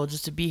people,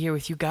 just to be here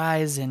with you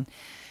guys, and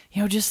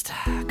just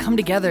come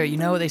together. You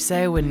know what they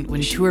say when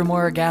two or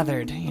more are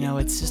gathered.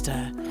 It's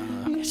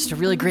just a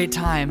really great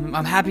time.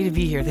 I'm happy to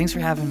be here. Thanks for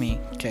having me.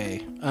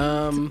 Okay.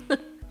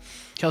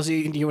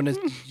 Kelsey,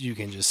 you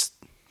can just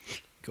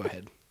go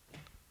ahead.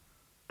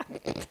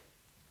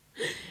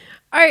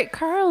 All right,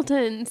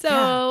 Carlton.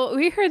 So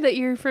we heard that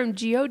you're from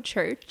Geode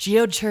Church.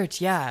 Geode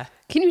Church, yeah.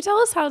 Can you tell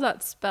us how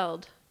that's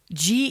spelled?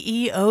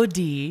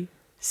 GeodChurch.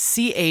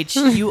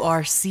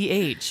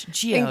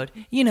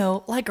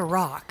 Geode. Like a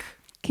rock.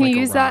 Can Like you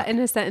a use that rock. in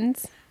a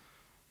sentence?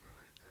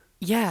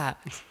 Yeah.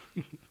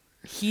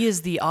 He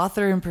is the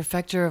author and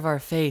perfecter of our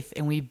faith,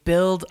 and we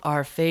build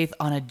our faith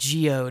on a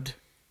geode.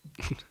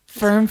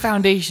 Firm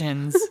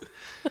foundations.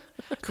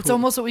 It's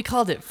almost what we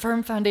called it,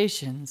 firm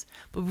foundations.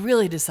 But we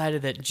really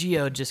decided that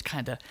geode just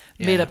kind of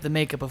made Yeah. up the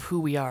makeup of who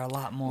we are a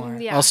lot more.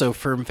 Yeah. Also,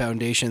 Firm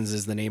Foundations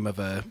is the name of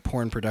a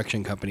porn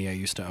production company I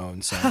used to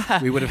own, so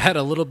we would have had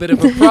a little bit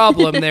of a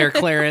problem there,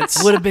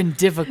 Clarence. Would have been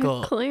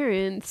difficult.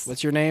 Clarence.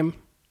 What's your name?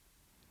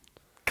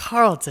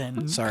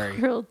 Carlton. Sorry.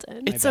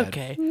 Carlton. It's bad.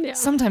 okay. Yeah.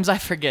 Sometimes I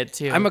forget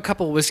too. I'm a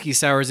couple whiskey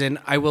sours in.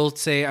 I will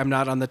say I'm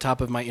not on the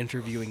top of my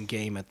interviewing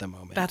game at the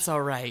moment. That's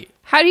all right.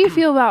 How do you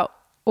feel about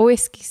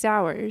whiskey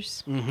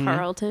sours, Mm-hmm.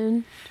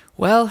 Carlton?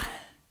 Well,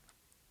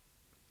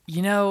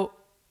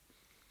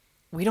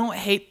 we don't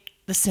hate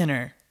the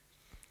sinner.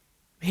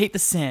 We hate the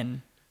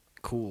sin.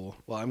 cool.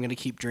 Well, I'm going to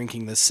keep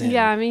drinking this sin.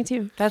 Yeah, me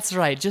too. That's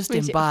right. Just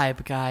Me too.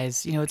 imbibe,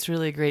 guys. It's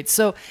really great.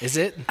 So Is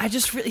it? I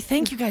just really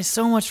thank you guys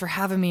so much for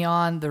having me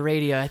on the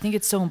radio. I think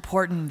it's so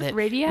important that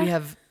Radio? we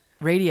have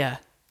radio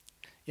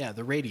Yeah,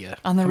 the radio.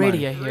 on the Come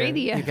radio here,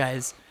 Radio. you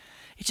guys.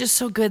 It's just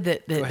so good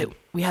that ahead.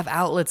 we have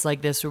outlets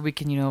like this where we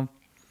can,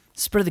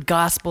 spread the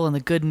gospel and the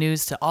good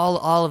news to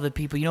all of the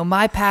people.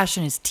 My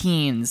passion is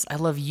teens. I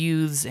love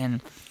youths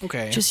and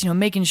Okay. just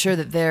making sure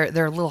that their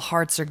little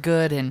hearts are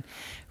good and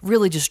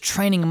really just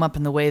training them up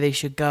in the way they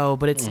should go.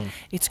 But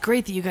it's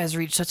great that you guys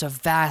reach such a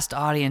vast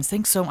audience.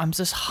 Thanks so. I'm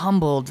just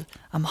humbled.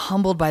 I'm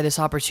humbled by this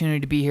opportunity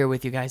to be here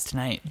with you guys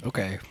tonight.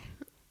 Okay.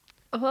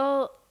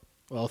 Well,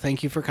 Well,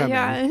 thank you for coming.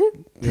 yeah.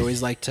 We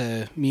always like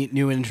to meet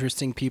new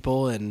interesting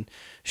people and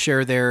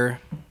share their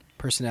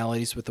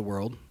personalities with the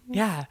world.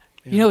 Yeah.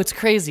 It's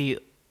crazy.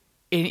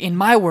 In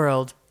my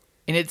world,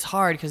 and it's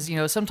hard because,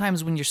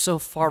 sometimes when you're so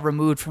far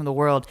removed from the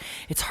world,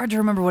 it's hard to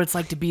remember what it's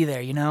like to be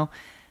there,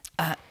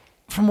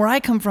 From where I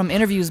come from,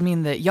 interviews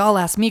mean that y'all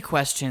ask me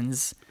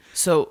questions.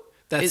 So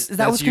is that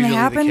that's what's going to usually the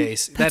happen?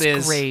 case. That's That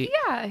is- great.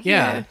 Yeah.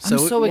 Yeah. I'm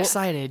so we'll-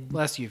 excited.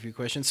 We'll ask you a few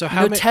questions. So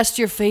how many? Test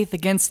your faith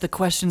against the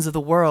questions of the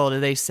world,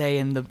 they say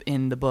in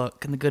the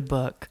book, in the good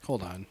book.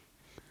 Hold on.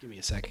 Give me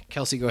a sec.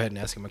 Kelsey, go ahead and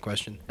ask him a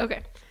question.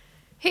 Okay.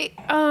 Hey,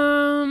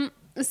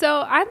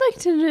 so I'd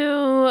like to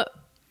know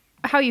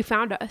how you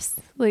found us.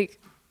 Like,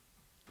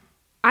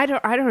 I don't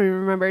even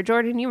remember.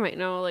 Jordan, you might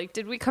know. Like,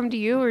 did we come to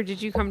you or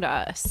did you come to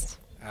us?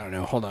 I don't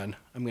know. Hold on.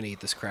 I'm going to eat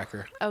this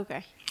cracker.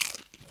 Okay.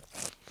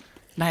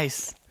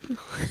 Nice.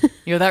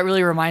 That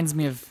really reminds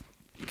me of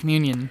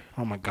communion.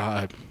 Oh my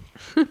God.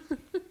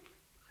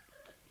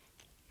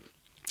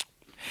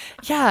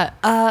 Yeah,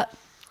 a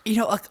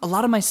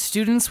lot of my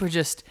students were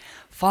just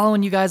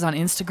following you guys on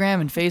Instagram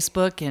and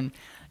Facebook, and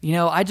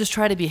I just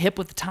try to be hip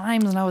with the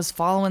times, and I was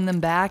following them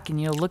back and,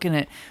 looking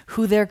at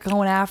who they're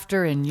going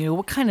after and,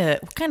 what kind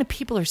of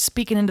people are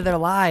speaking into their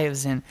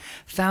lives, and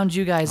found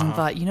you guys and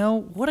thought,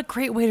 what a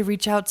great way to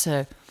reach out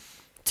to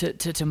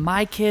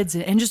my kids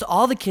and just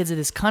all the kids of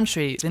this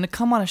country, than to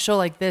come on a show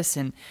like this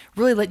and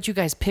really let you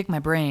guys pick my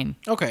brain.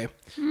 Okay.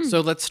 So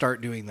let's start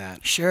doing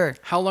that. Sure.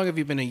 How long have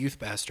you been a youth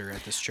pastor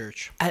at this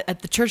church? At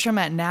the church I'm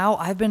at now,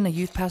 I've been a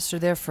youth pastor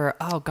there for,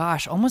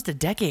 almost a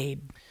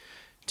decade.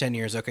 10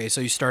 years. Okay.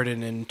 So you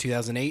started in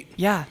 2008?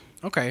 Yeah.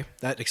 Okay.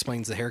 That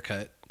explains the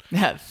haircut.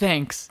 Yeah,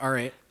 thanks. All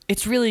right.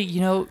 It's really,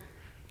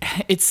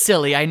 it's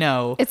silly, I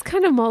know. It's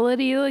kind of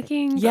mullety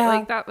looking. Yeah. But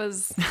like that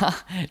was.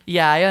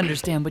 Yeah, I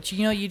understand, but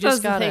you That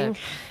just was the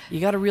thing.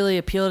 gotta really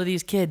appeal to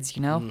these kids,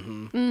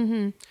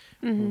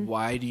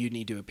 Why do you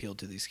need to appeal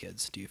to these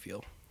kids, do you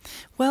feel?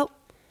 Well,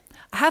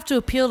 I have to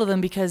appeal to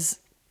them because,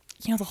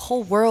 the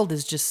whole world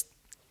is just,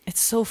 it's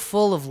so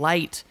full of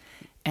light,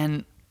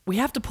 and we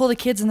have to pull the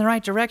kids in the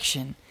right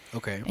direction.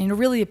 Okay. And to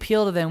really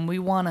appeal to them, we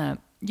want to,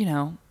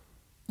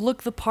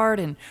 look the part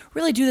and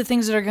really do the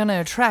things that are going to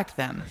attract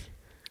them.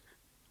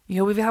 We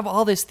have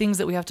all these things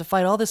that we have to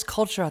fight, all this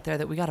culture out there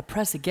that we got to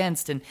press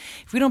against, and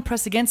if we don't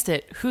press against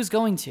it, who's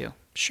going to?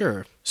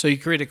 Sure. So you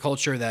create a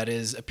culture that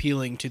is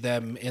appealing to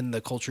them in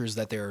the cultures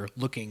that they're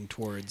looking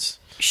towards.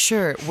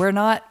 Sure, we're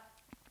not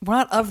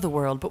of the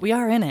world, but we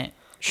are in it.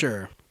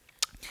 Sure.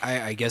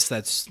 I guess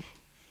that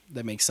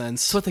makes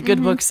sense. That's what the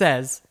good book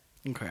says.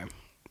 Okay.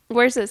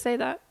 Where does it say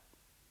that?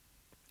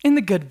 In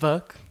the good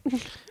book.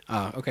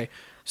 Okay.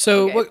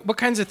 So Okay. what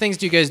kinds of things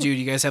do you guys do? Do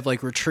you guys have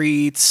like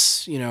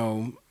retreats?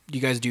 Do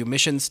you guys do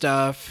mission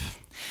stuff?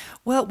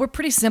 Well, we're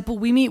pretty simple.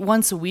 We meet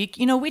once a week.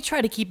 We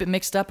try to keep it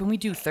mixed up, and we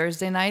do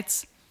Thursday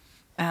nights,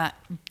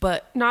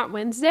 but Not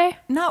Wednesday?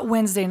 not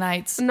Wednesday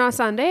nights, Not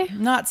Sunday?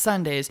 not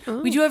Sundays.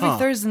 We do every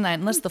Thursday night,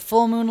 unless the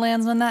full moon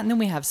lands on that, and then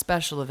we have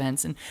special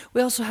events. And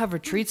we also have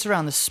retreats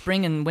around the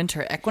spring and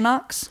winter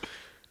equinox.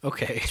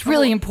 Okay. It's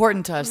really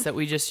important to us that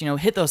we just,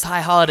 hit those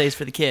high holidays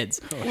for the kids.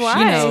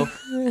 Why?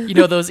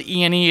 Those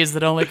E&Es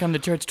that only come to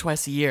church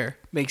twice a year.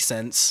 Makes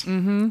sense.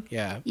 Mm-hmm.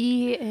 Yeah.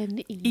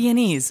 E&E.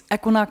 E&Es,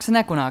 equinox and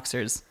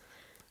equinoxers.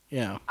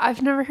 Yeah.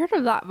 I've never heard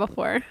of that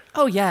before.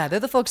 Oh, yeah, they're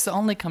the folks that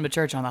only come to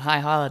church on the high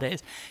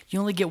holidays. You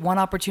only get one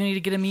opportunity to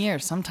get them a year,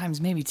 sometimes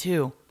maybe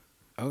two.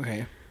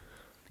 Okay.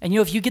 And,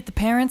 if you get the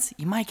parents,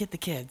 you might get the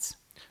kids.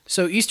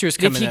 So Easter's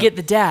If coming you up. get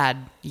the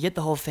dad, you get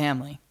the whole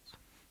family.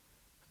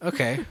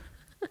 Okay.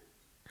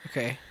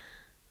 Okay.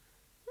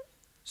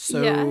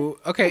 So,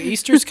 Yeah. okay,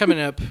 Easter's coming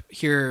up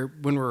here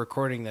when we're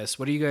recording this.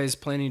 What are you guys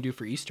planning to do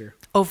for Easter?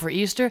 Oh, for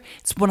Easter,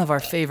 it's one of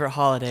our favorite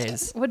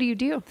holidays. What do you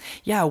do?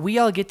 Yeah, we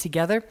all get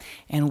together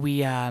and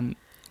we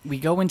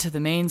go into the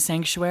main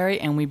sanctuary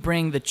and we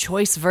bring the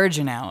choice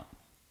virgin out.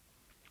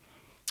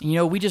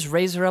 We just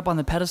raise her up on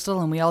the pedestal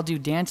and we all do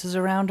dances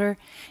around her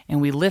and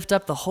we lift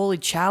up the holy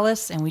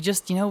chalice and we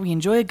just, we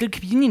enjoy a good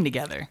communion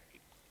together.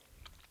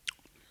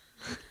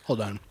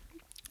 Hold on.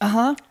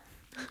 Uh-huh.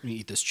 Let me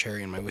eat this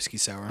cherry in my whiskey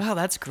sour. Wow,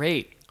 that's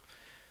great.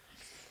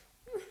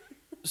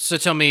 So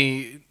tell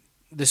me,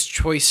 this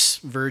choice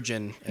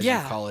virgin, as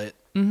Yeah. you call it.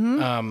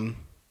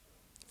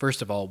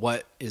 First of all,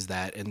 what is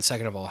that? And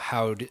second of all,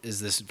 how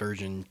is this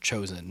virgin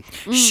chosen?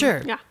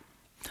 Sure. Yeah.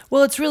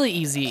 Well, it's really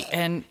easy.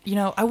 And,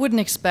 I wouldn't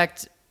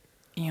expect,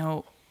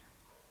 you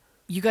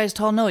guys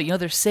to all know it.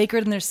 There's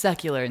sacred and there's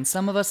secular. And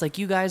some of us, like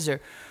you guys, are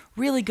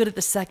really good at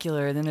the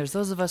secular. And then there's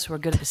those of us who are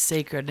good at the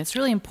sacred. And it's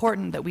really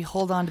important that we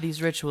hold on to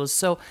these rituals.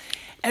 So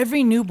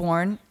every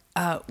newborn,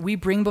 we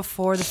bring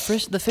before the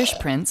fish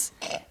prince.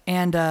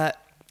 And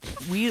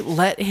we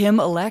let him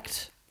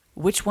elect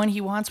which one he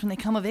wants when they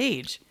come of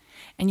age.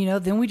 And,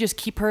 then we just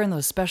keep her in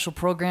those special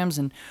programs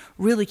and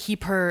really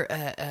keep her,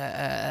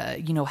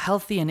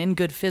 healthy and in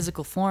good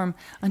physical form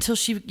until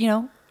she,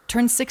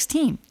 turns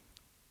 16.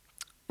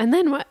 And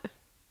then what?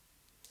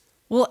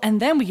 Well, and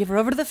then we give her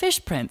over to the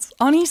fish prince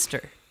on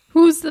Easter.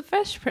 Who's the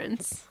fish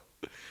prince?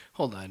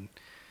 Hold on.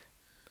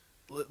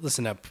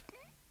 Listen up,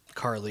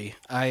 Carly.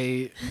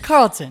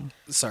 Carlton.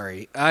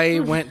 Sorry. I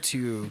went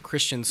to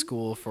Christian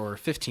school for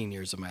 15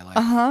 years of my life.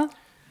 Uh-huh.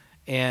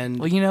 And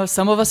Well,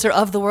 some of us are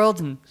of the world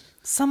and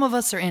some of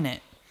us are in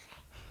it.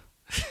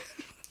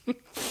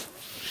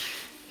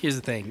 here's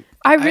the thing.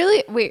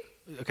 Wait.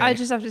 Okay. I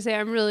just have to say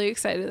I'm really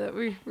excited that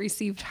we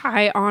received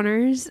high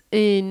honors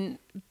in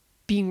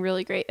being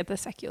really great at the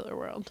secular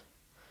world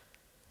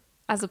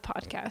as a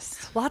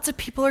podcast. Lots of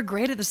people are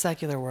great at the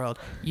secular world.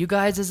 You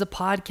guys as a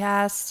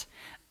podcast,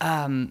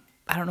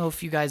 I don't know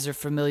if you guys are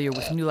familiar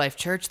with New Life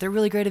Church. They're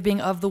really great at being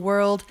of the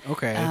world.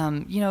 Okay.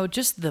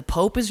 Just the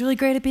Pope is really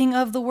great at being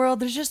of the world.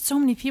 There's just so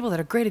many people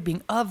that are great at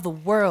being of the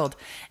world.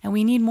 And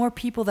we need more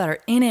people that are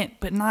in it,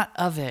 but not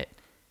of it.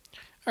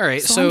 All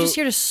right. So So, I'm just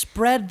here to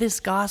spread this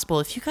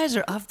gospel. If you guys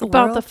are of the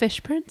About world, the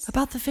fish prince?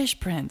 about the fish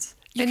prince,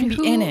 you And can be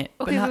who- in it,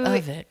 but okay, not wait,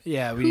 of it.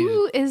 yeah, we need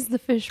Who is the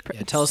fish prince?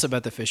 to tell us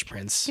about the fish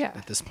prince Yeah.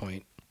 at this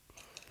point.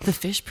 The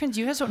fish prince?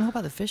 You guys don't know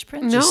about the fish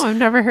prince? No, I've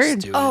never heard.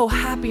 Just do it. Oh,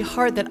 happy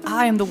heart that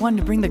I am the one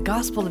to bring the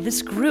gospel to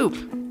this group.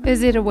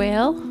 Is it a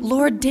whale?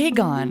 Lord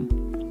Dagon.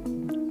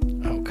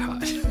 Oh,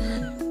 God.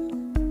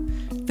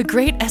 The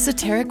Great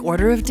Esoteric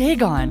Order of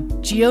Dagon,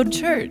 Geode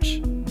Church.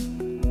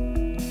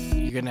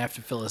 You're gonna have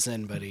to fill us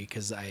in, buddy,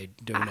 because I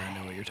do not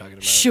know what you're talking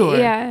about. Sure.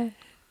 Yeah.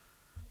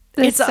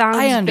 That It's sounds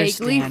I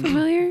vaguely understand.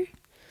 familiar.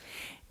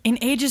 In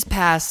ages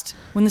past,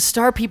 when the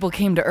star people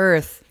came to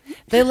Earth,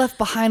 they left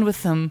behind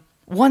with them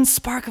one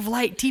spark of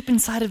light deep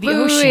inside of the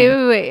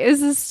ocean. Wait.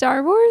 Is this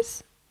Star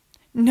Wars?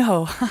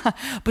 No,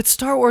 but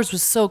Star Wars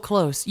was so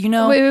close. You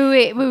know,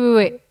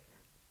 Wait.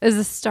 Is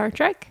this Star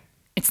Trek?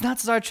 it's not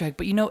Star Trek,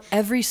 but you know,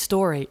 every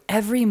story,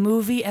 every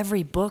movie,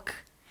 every book,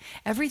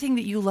 everything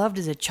that you loved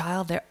as a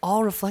child, they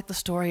all reflect the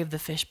story of the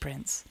Fish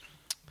Prince.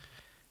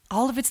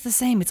 All of it's the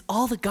same. It's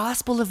all the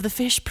gospel of the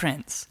Fish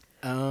Prince.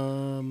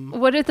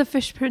 What did the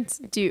Fish Prince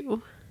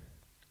do?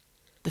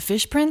 The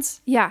Fish Prince?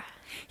 Yeah.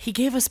 He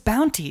gave us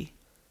bounty.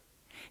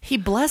 He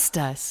blessed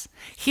us.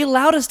 He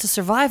allowed us to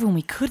survive when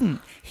we couldn't.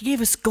 He gave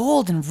us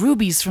gold and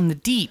rubies from the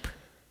deep.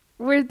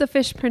 Where did the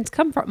Fish Prince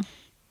come from?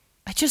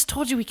 I just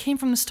told you we came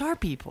from the Star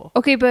People.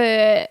 Okay,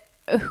 but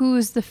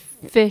who's the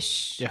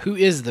fish? Yeah, who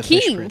is the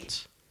Fish King.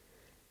 Prince?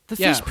 The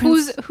Yeah. Fish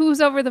Prince.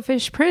 Who's over the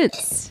Fish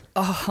Prince?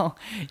 Oh,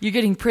 you're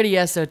getting pretty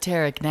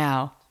esoteric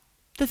now.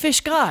 The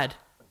Fish God.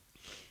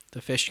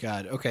 The Fish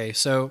God. Okay,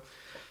 so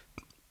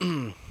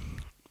you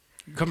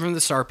come from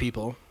the Star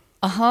People.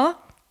 Uh-huh.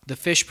 The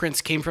Fish Prince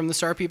came from the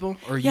Star People,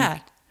 or Yeah.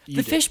 you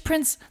The did? Fish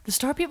Prince, the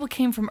Star People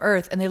came from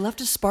Earth and they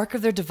left a spark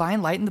of their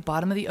divine light in the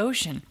bottom of the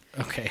ocean.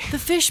 Okay. The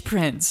Fish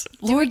Prince,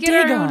 Do we Lord get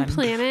our own Dagon.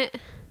 planet?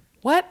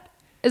 What?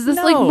 Is this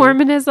No. like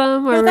Mormonism,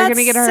 or No, we're that's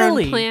gonna get our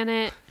silly. own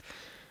planet?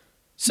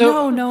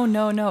 So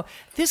No.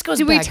 This goes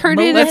Do we back turn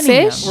into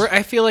millennia. fish?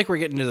 I feel like we're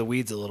getting into the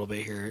weeds a little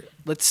bit here.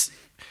 Let's,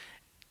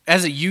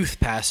 as a youth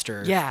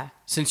pastor, Yeah.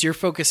 since you're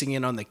focusing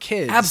in on the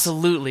kids,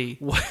 Absolutely.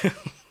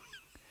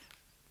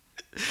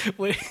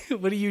 What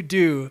do you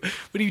do?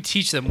 What do you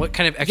teach them? What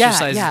kind of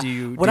exercises do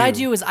you What I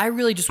do is I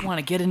really just want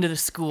to get into the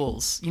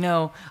schools. You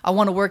know, I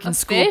want to work in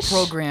school fish?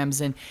 programs,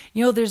 and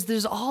you know,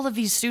 there's all of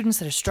these students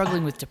that are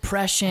struggling with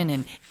depression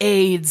and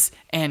AIDS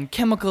and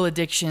chemical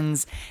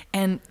addictions,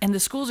 and the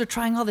schools are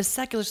trying all this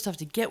secular stuff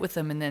to get with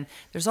them, and then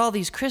there's all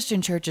these Christian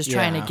churches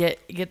trying to Yeah.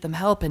 get them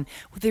help, and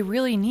what they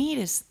really need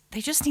is they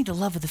just need the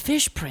love of the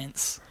Fish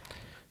Prince.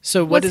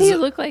 So what What's does he it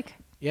look like?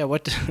 Yeah,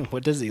 what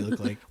does he look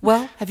like?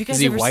 Well, have you guys Is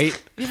he ever white?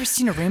 Have you ever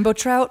seen a rainbow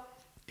trout?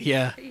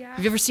 Yeah. Have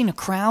you ever seen a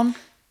crown?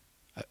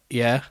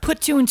 Yeah.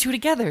 Put two and two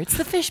together. It's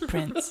the Fish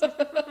Prince.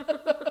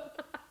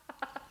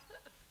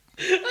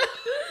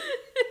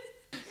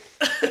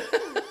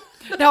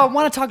 Now I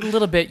want to talk a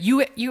little bit.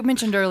 You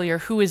mentioned earlier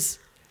who is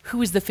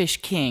the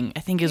Fish King, I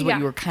think is what Yeah.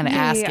 you were kind of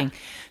Yeah. asking.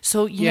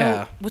 So you Yeah.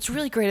 know what's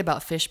really great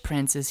about Fish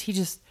Prince is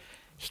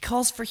he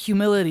calls for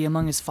humility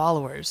among his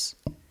followers,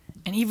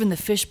 and even the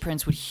Fish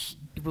Prince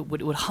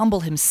would humble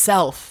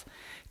himself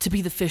to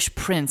be the Fish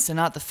Prince and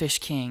not the Fish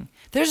King.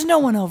 There's no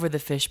one over the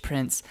Fish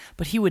Prince,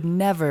 but he would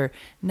never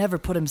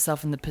put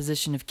himself in the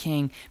position of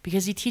king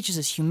because he teaches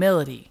us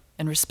humility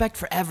and respect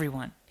for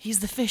everyone. He's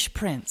the Fish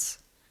Prince.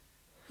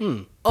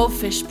 Oh,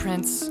 Fish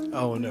Prince,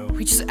 Oh no.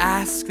 we just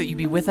ask that you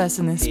be with us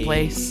in this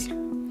place.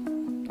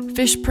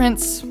 Fish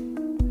Prince,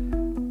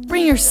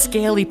 bring your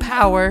scaly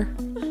power.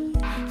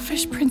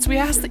 Fish Prince, we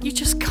ask that you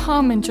just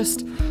come and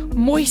just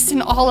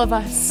moisten all of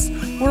us.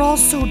 We're all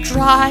so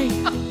dry.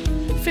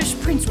 Fish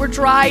Prince, we're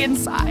dry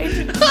inside.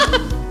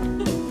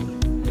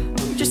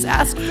 We just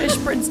ask, Fish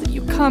Prince, that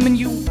you come and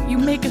you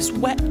make us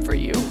wet for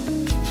you.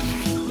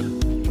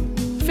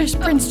 Fish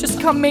Prince,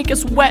 just come make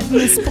us wet in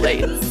this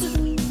place.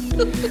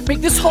 Make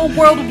this whole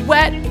world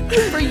wet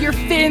for your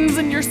fins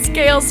and your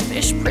scales,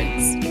 Fish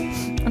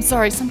Prince. I'm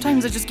sorry,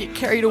 sometimes I just get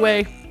carried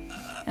away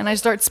and I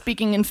start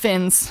speaking in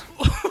fins.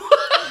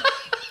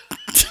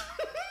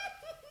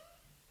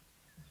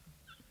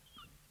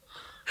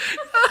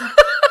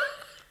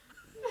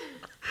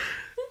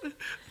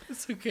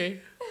 It's okay.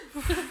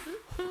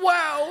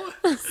 Wow.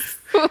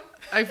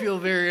 I feel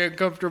very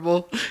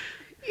uncomfortable.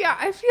 Yeah,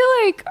 I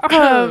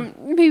feel like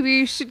maybe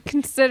you should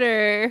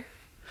consider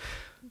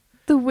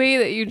the way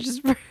that you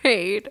just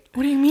prayed.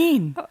 What do you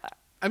mean?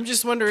 I'm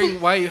just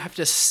wondering why you have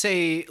to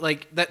say,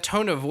 like, that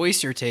tone of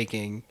voice you're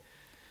taking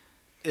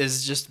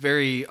is just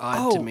very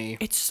odd to me.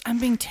 It's I'm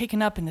being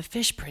taken up in the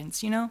Fish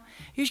Prince, you know?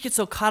 You just get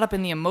so caught up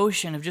in the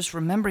emotion of just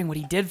remembering what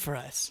he did for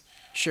us.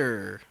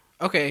 Sure.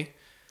 Okay.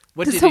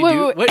 What did So he wait,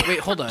 do? wait. Wait,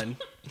 hold on.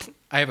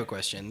 I have a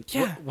question.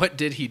 Yeah. What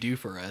did he do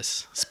for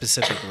us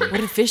specifically?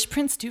 What did Fish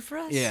Prince do for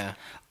us? Yeah.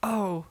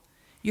 Oh,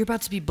 you're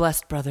about to be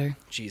blessed, brother.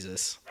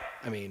 Jesus.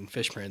 I mean,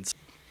 Fish Prince.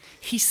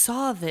 He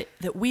saw that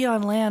we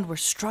on land were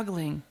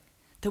struggling,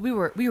 that we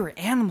were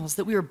animals,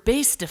 that we were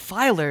base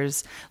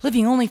defilers,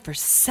 living only for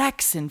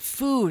sex and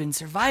food and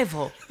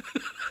survival.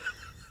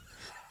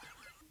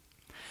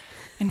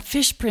 And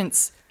Fish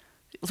Prince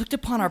looked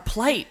upon our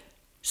plight,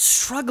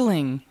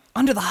 struggling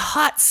under the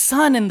hot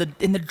sun and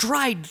the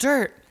dry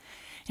dirt.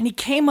 And he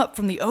came up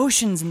from the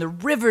oceans and the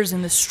rivers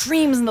and the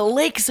streams and the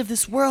lakes of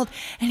this world,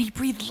 and he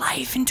breathed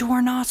life into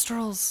our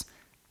nostrils.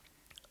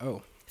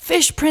 Oh.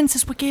 Fish Prince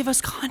is what gave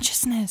us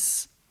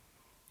consciousness.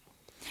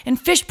 And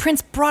Fish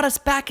Prince brought us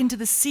back into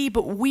the sea,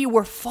 but we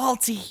were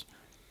faulty.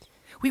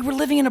 We were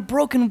living in a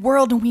broken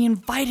world and we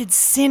invited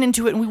sin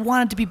into it and we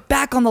wanted to be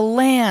back on the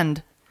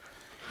land.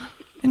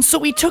 And so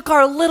we took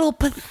our little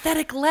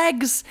pathetic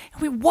legs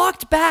and we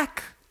walked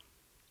back.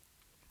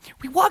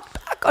 We walked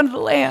back onto the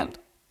land.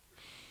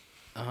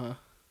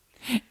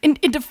 In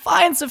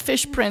defiance of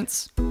Fish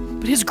Prince.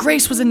 But his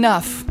grace was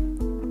enough.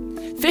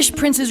 Fish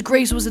Prince's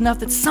grace was enough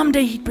that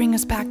someday he'd bring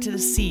us back to the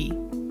sea.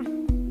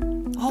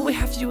 All we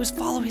have to do is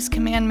follow his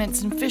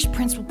commandments and Fish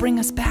Prince will bring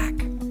us back.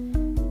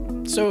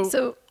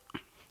 So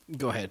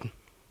go ahead.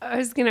 I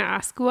was gonna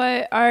ask,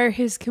 what are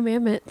his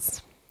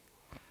commandments?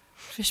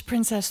 Fish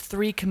Prince has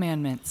 3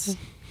 commandments.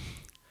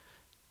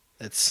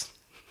 That's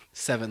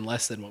 7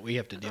 less than what we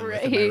have to deal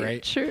with, am I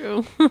right?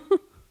 True.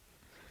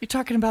 You're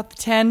talking about the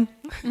 10?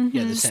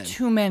 Yeah, the It's 10.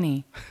 too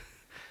many.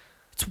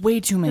 It's way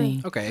too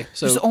many. Okay,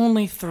 There's so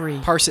only 3.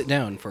 parse it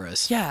down for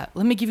us. Yeah,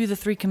 let me give you the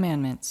 3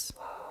 commandments.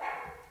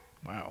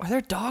 Wow. Are there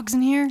dogs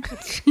in here?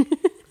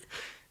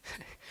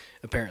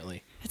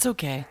 Apparently. It's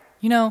okay.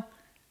 You know,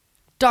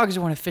 dogs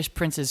are one of Fish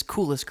Prince's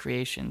coolest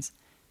creations.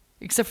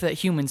 Except for that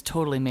humans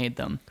totally made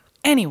them.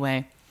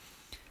 Anyway,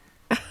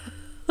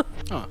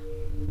 Oh.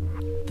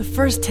 the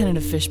first tenet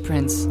of Fish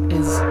Prince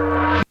is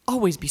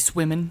always be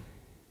swimming.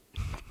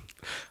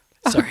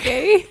 Sorry.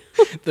 Okay.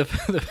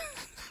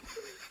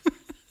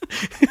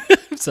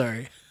 I'm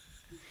sorry.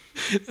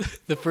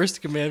 The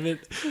first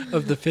commandment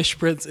of the Fish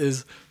Prince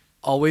is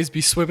always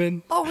be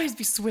swimming Always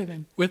be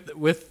swimming.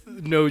 with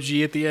no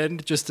G at the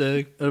end, just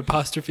an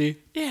apostrophe.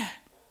 Yeah.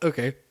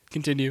 Okay,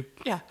 continue.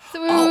 Yeah.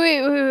 So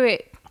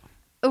wait.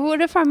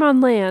 What if I'm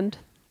on land?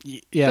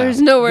 Yeah.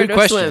 There's nowhere Good to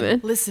question. swim in.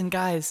 Listen,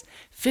 guys,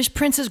 Fish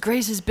Prince's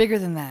grace is bigger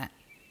than that.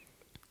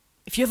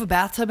 If you have a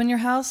bathtub in your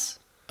house,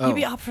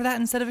 maybe opt for that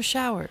instead of a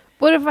shower.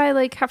 What if I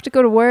have to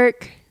go to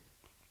work?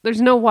 There's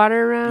no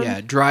water around.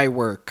 Yeah, dry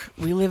work.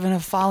 We live in a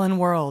fallen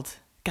world.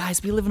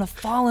 Guys, we live in a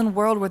fallen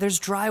world where there's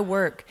dry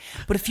work.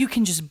 But if you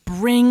can just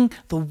bring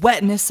the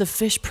wetness of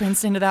Fish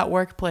Prince into that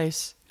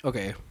workplace,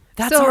 Okay.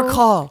 that's So- our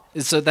call.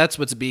 So that's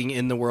what's being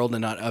in the world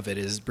and not of it,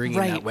 is bringing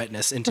Right. that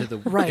wetness into the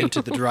Right.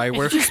 into the dry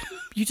work.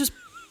 You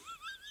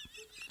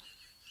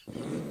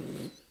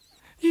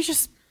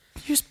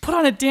just put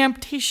on a damn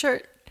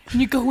t-shirt and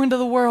you go into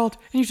the world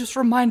and you just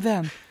remind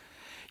them.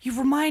 You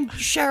remind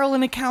Cheryl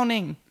in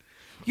accounting.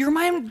 You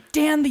remind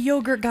Dan the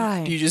yogurt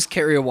guy. You just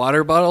carry a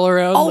water bottle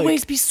around.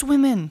 Always be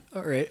swimming.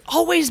 All right.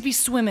 Always be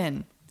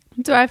swimming.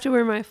 Do I have to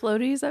wear my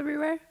floaties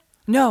everywhere?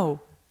 No.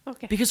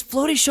 Okay. Because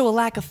floaties show a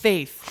lack of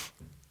faith.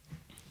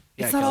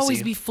 Yeah, It's not Kelsey.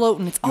 always be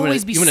floating. It's You wanna-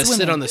 always be You want swimming.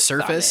 to sit on the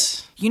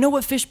surface? You know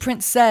what Fish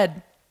Prince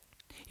said?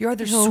 You're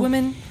either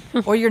swimming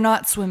or you're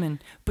not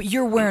swimming. But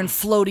you're wearing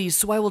floaties,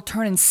 so I will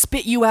turn and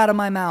spit you out of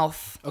my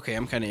mouth. Okay,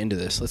 I'm kind of into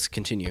this. Let's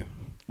continue.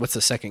 What's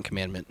the second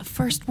commandment? The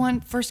first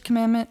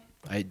commandment,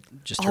 I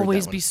just heard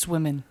always that be one.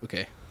 swimming.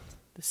 Okay.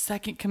 The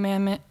second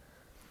commandment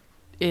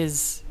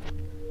is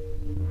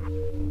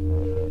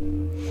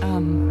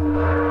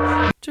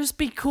just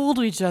be cool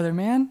to each other,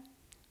 man.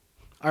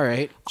 All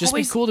right. Just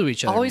Always- be cool to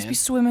each other, Always man. be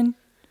swimming.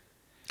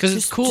 Because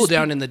it's just- cool just be-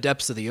 down in the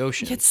depths of the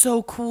ocean. It's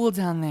so cool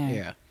down there.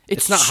 Yeah.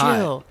 It's It's not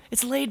chill. hot.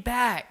 It's laid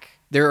back.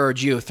 There are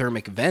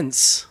geothermic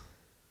vents.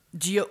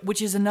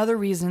 Which is another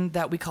reason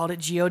that we called it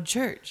Geode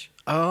Church.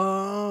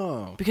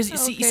 Oh. Because you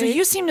see, so Okay.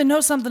 you seem to know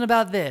something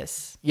about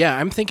this. Yeah,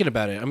 I'm thinking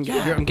about it. I'm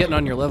getting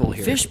on your level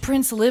here. Fish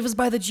Prince lives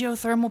by the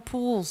geothermal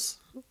pools.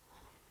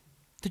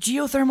 The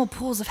geothermal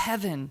pools of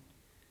heaven.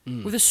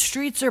 Where the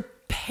streets are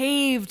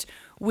paved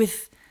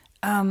with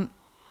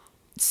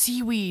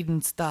seaweed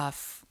and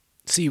stuff.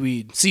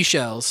 Seaweed,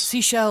 seashells.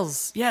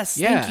 Seashells. Yes,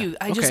 Yeah, thank you.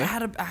 I just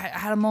okay. I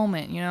had a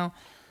moment, you know.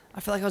 I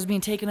feel like I was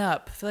being taken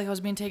up.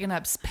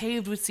 It's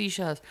paved with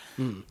seashells.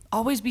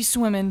 Always be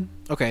swimming.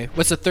 Okay.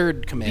 What's the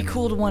third Be commandment?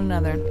 cool to one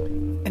another.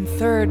 And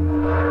third,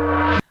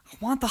 I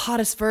want the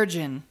hottest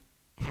virgin.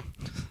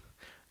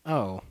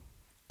 Oh.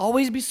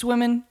 Always be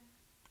swimming.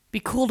 Be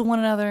cool to one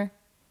another.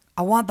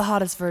 I want the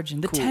hottest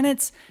virgin. The Cool.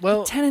 tenets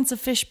Well- of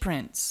Fish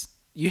Prince.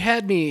 You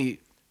had me.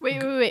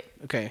 Wait.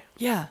 Okay.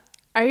 Yeah.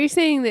 Are you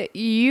saying that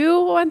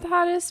you want the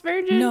hottest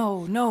virgin?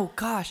 No,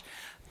 gosh.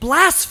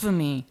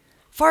 Blasphemy.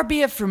 Far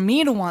be it from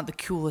me to want the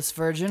coolest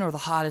virgin or the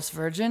hottest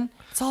virgin.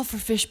 It's all for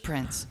Fish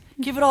Prince.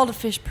 Give it all to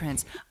Fish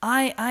Prince.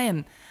 I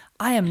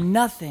am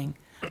nothing.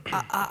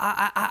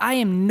 I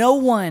am no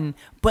one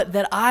but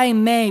that I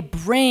may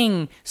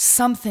bring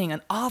something,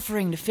 an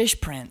offering to Fish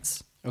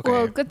Prince. Okay.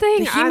 Well, good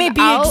thing That he I'm may be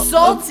out of-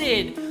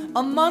 exalted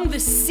among the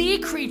sea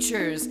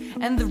creatures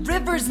and the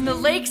rivers and the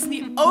lakes and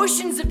the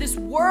oceans of this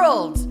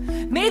world.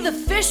 May the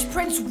Fish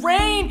Prince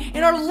reign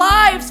in our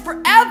lives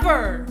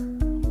forever.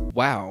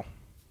 Wow.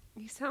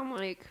 You sound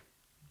like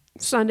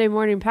Sunday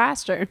morning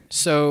pastor.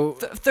 So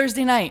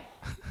Thursday night.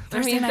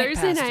 Thursday night.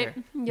 Thursday Pastor.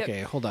 night. Yep.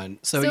 okay, hold on.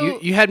 So, So-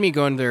 you had me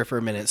going there for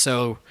a minute.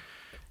 So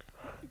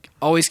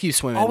always keep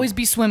swimming. Always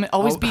be swimming.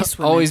 Always be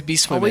swimming. Always be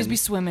swimming. Always be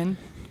swimming.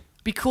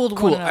 Be cool to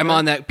cool. one another. I'm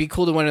on that. Be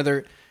cool to one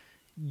another.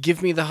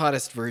 Give me the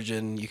hottest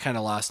virgin. You kind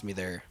of lost me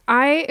there.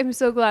 I am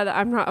so glad that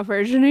I'm not a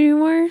virgin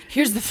anymore.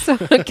 Here's the So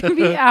I can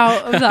be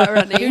out of that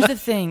running. Here's the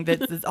thing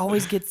that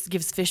always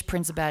gives Fish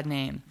Prince a bad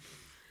name.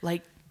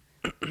 Like,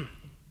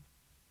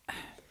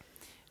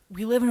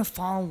 we live in a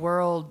fallen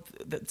world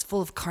that's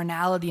full of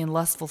carnality and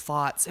lustful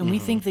thoughts, and we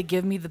think that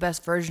give me the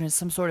best version is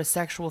some sort of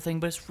sexual thing,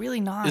 but it's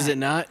really not. Is it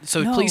not?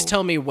 So No. please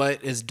tell me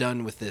what is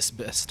done with this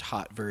best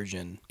hot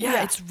version.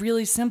 Yeah, it's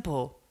really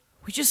simple.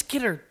 We just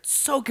get her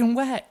soaking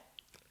wet.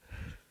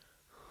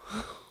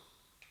 Come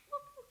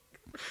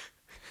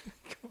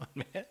on,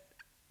 man.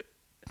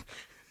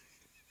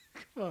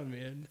 Come on,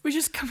 man. We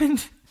just come in.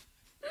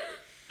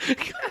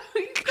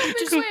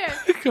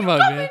 Come on,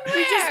 man.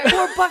 We just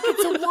pour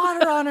buckets of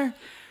water on her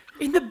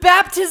in the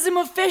baptism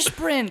of Fish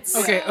Prince.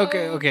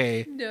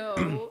 Okay.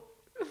 No.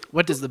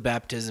 What does the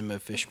baptism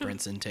of Fish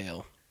Prince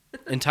entail?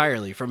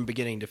 Entirely, from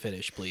beginning to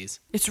finish, please.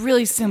 It's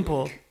really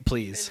simple.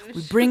 Please.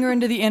 We bring her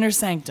into the inner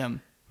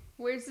sanctum,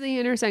 Where's the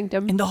inner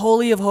sanctum? in the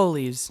Holy of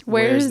Holies,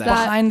 Where's that?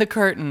 that? behind the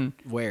curtain,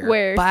 Where?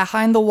 Where?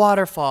 behind the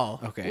waterfall,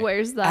 Okay.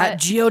 Where's at that?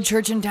 Geo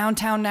Church in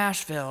downtown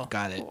Nashville.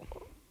 Got it.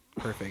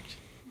 Perfect.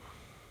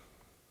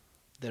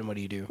 Then what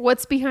do you do?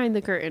 What's behind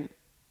the curtain?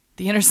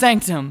 The inner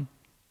sanctum.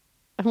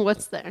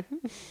 What's there?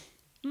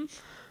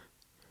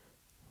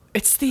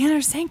 It's the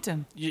inner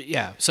sanctum.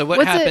 Yeah. So what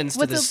What's it- happens to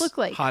what's it this look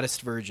like?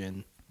 hottest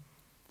virgin?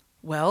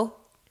 Well,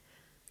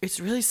 it's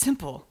really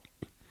simple.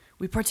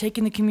 We partake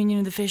in the communion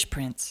of the Fish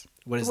Prince.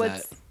 What is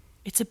What's that?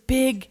 It's a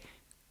big,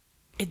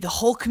 the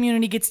whole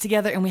community gets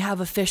together and we have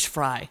a fish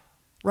fry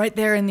right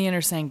there in the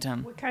inner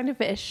sanctum. what kind of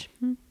fish?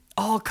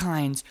 All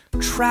kinds: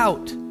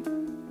 trout,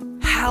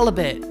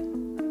 halibut,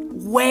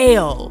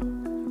 whale,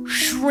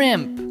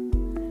 shrimp,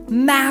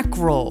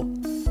 mackerel,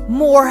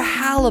 more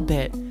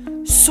halibut,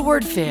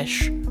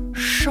 swordfish,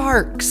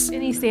 sharks,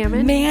 Any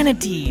salmon?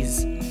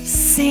 manatees,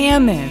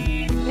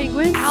 salmon,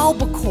 Penguins?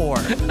 albacore.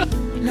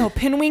 No,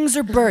 pinwings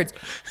are birds.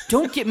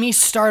 Don't get me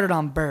started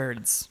on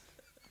birds.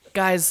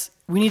 Guys,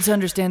 we need to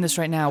understand this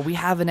right now. We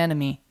have an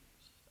enemy.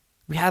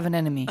 We have an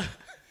enemy.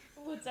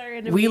 What's our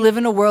enemy? We live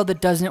in a world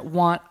that doesn't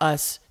want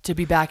us to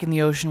be back in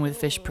the ocean with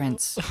Fish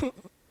Prince.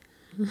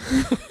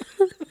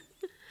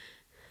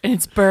 And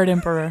it's Bird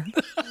Emperor.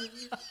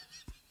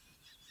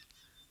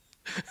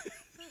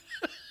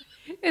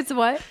 It's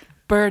what?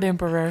 Bird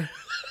Emperor.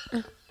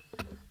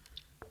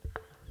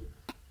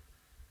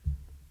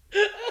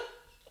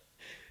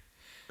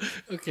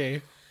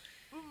 Okay.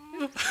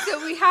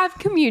 So we have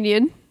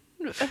communion.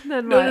 And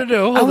then No, what? no,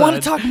 no. I Hold want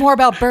on. to talk more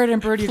about Bird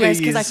Emperor to you guys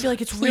because I Please. feel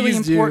like it's really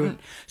Please do. important.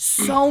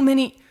 So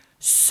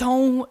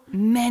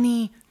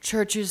many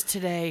churches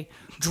today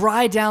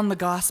dry down the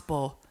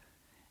gospel.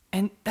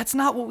 And that's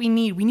not what we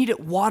need. We need it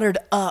watered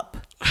up.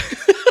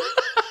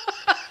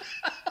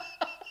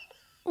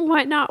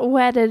 Why not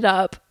wet it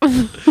up?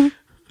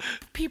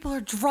 People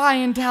are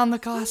drying down the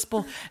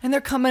gospel and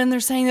they're coming and they're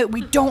saying that we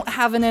don't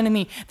have an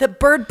enemy, that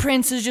Bird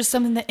Prince is just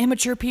something that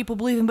immature people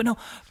believe in. But no,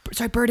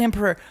 sorry, Bird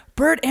Emperor.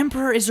 Bird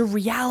Emperor is a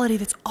reality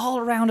that's all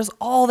around us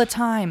all the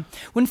time.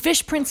 When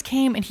Fish Prince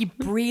came and he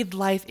breathed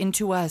life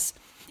into us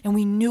and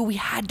we knew we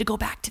had to go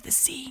back to the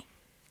sea.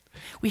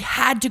 We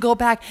had to go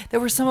back. There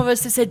were some of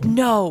us that said,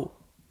 no,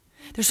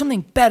 there's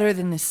something better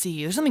than the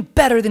sea. There's something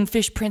better than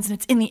Fish Prince and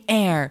it's in the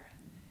air.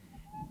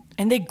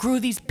 And they grew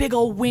these big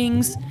old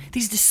wings,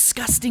 these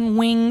disgusting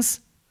wings.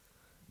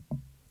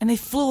 And they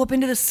flew up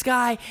into the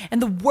sky, and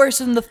the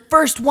worst of them, the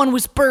first one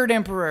was Bird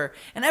Emperor.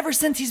 And ever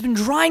since, he's been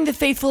drawing the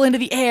faithful into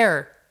the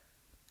air.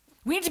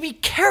 We need to be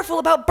careful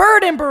about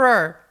Bird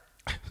Emperor.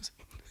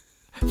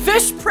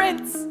 Fish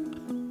Prince,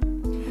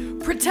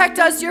 protect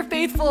us, your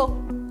faithful,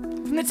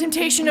 from the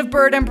temptation of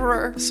Bird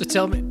Emperor. So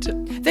tell me.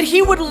 That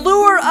he would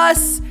lure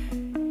us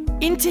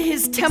into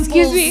his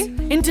temples,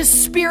 into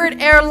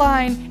Spirit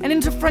Airline, and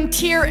into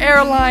Frontier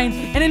Airline,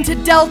 and into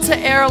Delta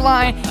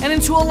Airline, and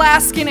into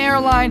Alaskan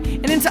Airline,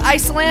 and into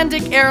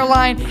Icelandic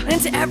Airline, and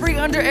into every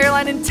under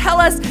airline, and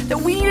tell us that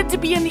we needed to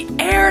be in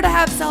the air to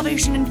have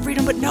salvation and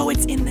freedom, but no,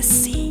 it's in the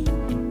sea.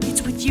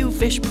 It's with you,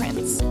 Fish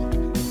Prince.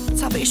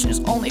 Salvation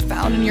is only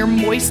found in your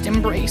moist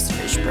embrace,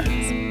 Fish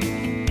Prince.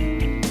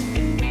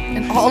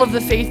 And all of the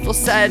faithful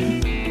said,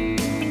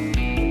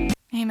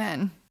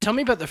 Amen. Tell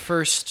me about the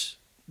first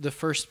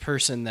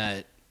person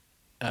that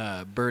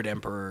Bird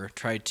Emperor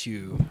tried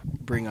to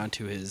bring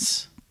onto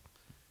his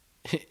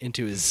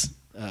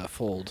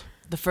fold.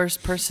 The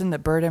first person that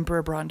Bird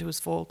Emperor brought into his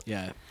fold.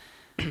 Yeah.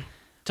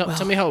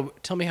 Tell me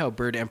how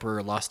Bird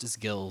Emperor lost his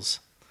gills.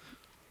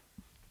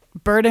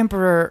 Bird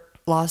Emperor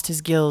lost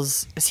his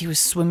gills as he was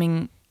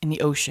swimming in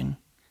the ocean.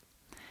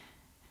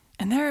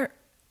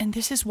 And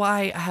this is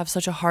why I have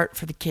such a heart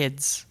for the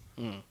kids.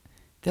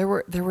 There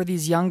were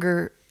these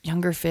younger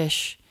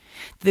fish.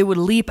 They would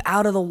leap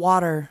out of the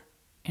water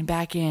and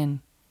back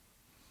in,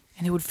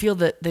 and they would feel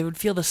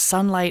the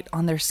sunlight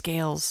on their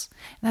scales.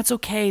 And that's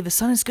okay. The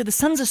sun is good. The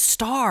sun's a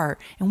star,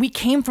 and we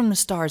came from the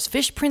stars.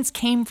 Fish Prince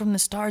came from the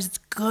stars. It's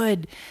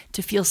good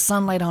to feel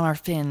sunlight on our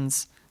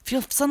fins,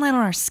 feel sunlight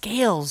on our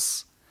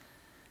scales.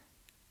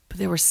 But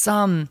there were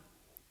some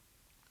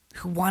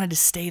who wanted to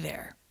stay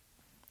there.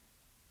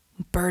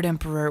 Bird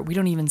Emperor, we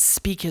don't even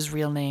speak his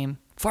real name.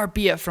 Far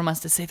be it from us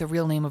to say the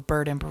real name of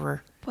Bird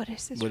Emperor. What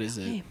is his What is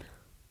it? name?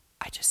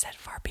 I just said,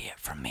 far be it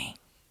from me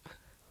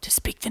to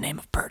speak the name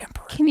of Bird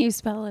Emperor. Can you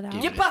spell it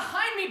out? Get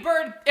behind me,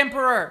 Bird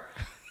Emperor!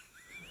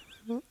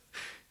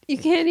 You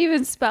can't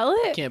even spell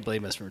it? Can't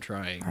blame us for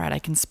trying. All right, I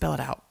can spell it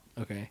out.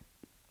 Okay.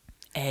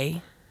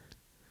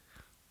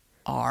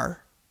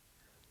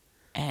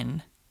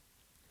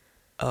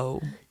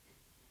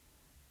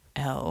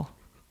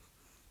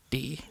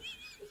 A-R-N-O-L-D.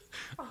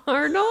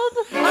 Arnold?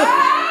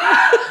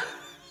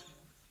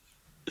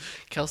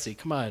 Kelsey,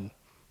 come on.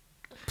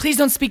 Please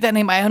don't speak that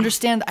name. I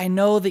understand. I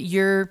know that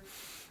you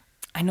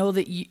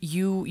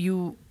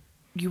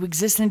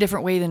exist in a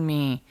different way than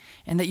me,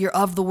 and that you're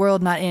of the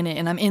world, not in it,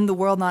 and I'm in the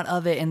world, not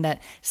of it, and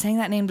that saying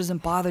that name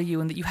doesn't bother you,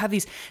 and that you have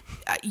these.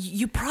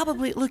 You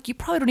probably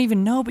don't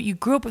even know, but you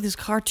grew up with this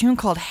cartoon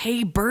called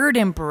Hey Bird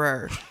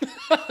Emperor.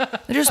 They're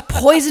just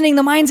poisoning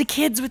the minds of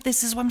kids with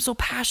this. Is why I'm so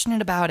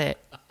passionate about it.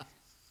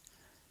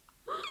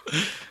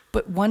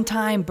 But one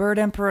time, Bird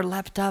Emperor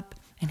leapt up,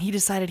 and he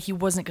decided he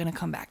wasn't going to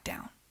come back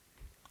down.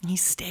 And he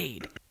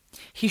stayed.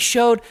 He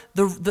showed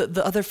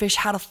the other fish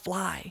how to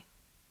fly.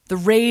 The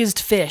raised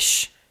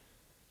fish.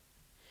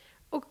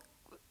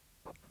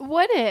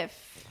 What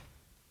if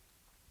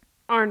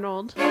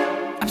Arnold?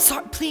 I'm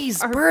sorry,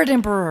 please. Bird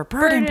Emperor.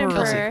 Bird Emperor.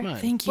 Kelsey, come on.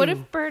 Thank you. What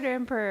if Bird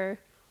Emperor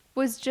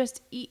was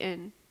just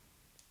eaten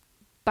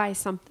by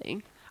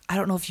something? I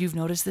don't know if you've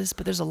noticed this,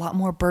 but there's a lot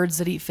more birds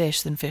that eat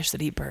fish than fish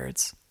that eat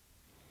birds.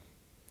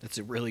 That's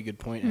a really good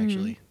point,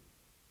 actually.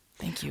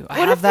 Thank you. What I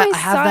have if that. my I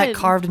have that son-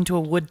 carved into a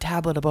wood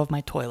tablet above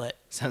my toilet.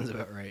 Sounds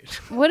about right.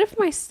 What if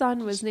my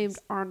son was named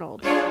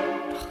Arnold?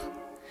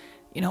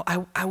 You know,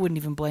 I wouldn't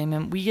even blame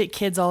him. We get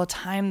kids all the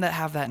time that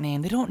have that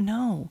name. They don't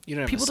know. You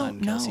don't have People a son,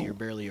 don't know. Kelsey. You're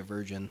barely a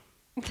virgin.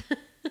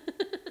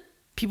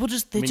 People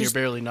just I mean, just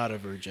you're barely not a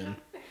virgin.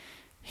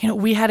 you know,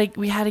 we had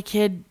a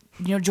kid,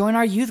 you know, join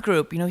our youth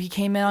group. You know, he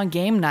came in on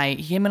game night.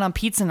 He came in on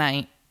pizza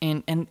night,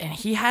 and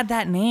he had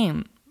that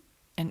name,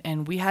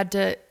 and we had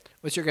to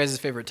What's your guys'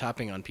 favorite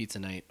topping on pizza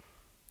night?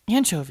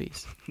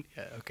 anchovies.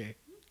 Yeah, okay.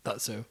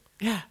 Thought so.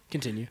 Yeah.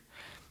 Continue.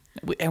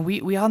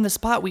 We on the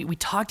spot, we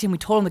talked to him, we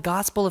told him the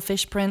gospel of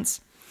Fish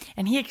Prince,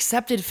 and he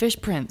accepted Fish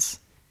Prince.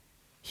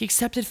 He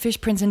accepted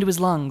Fish Prince into his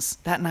lungs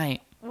that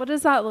night. What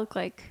does that look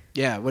like?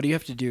 Yeah, what do you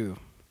have to do?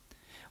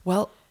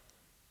 Well,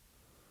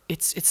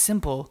 it's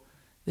simple.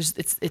 It's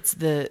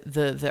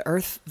the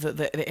earth,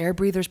 the air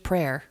breather's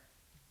prayer.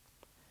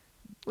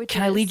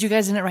 Can I lead you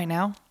guys in it right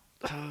now?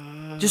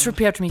 Just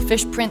repeat after me.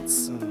 Fish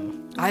Prince,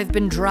 I've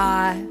been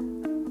dry,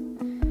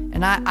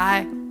 and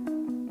I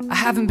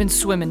haven't been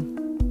swimming.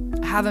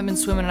 I haven't been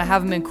swimming, and I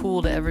haven't been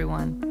cool to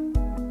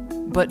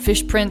everyone. But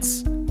Fish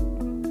Prince,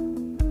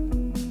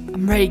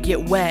 I'm ready to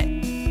get wet.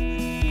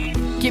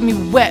 Get me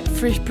wet,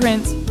 Fish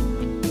Prince.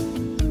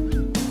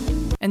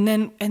 And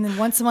then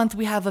once a month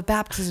we have a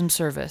baptism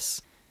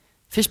service.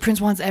 Fish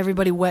Prince wants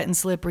everybody wet and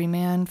slippery,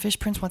 man. Fish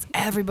Prince wants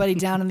everybody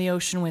down in the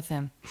ocean with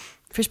him.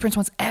 Fish Prince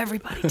wants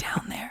everybody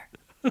down there.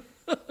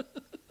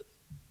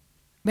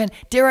 Man,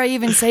 dare I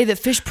even say that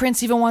Fish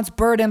Prince even wants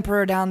Bird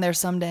Emperor down there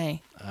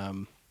someday.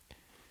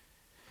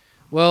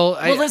 Well,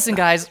 Well, listen,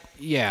 guys.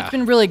 yeah. It's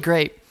been really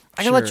great.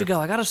 I gotta let Sure. you go.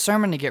 I got a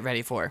sermon to get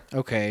ready for.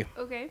 Okay.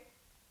 Okay.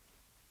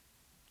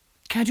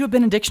 Can I do a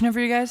benediction over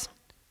you guys?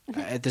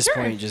 At this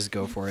point, just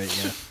go for it.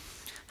 Yeah.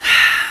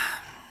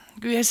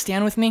 Will you guys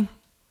stand with me?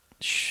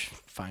 Shh.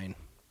 Fine.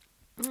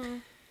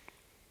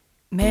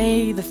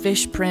 May the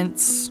Fish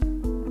Prince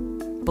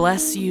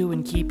bless you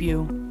and keep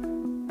you.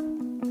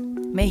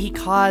 May he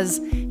cause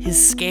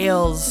his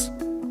scales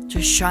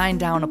to shine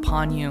down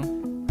upon you.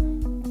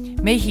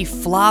 May he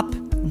flop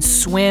and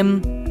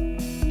swim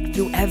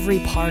through every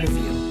part of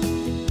you.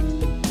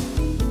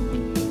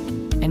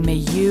 And may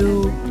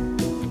you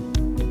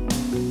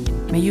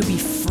be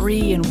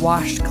free and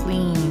washed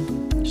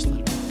clean Just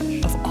let it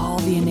finish. of all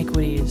the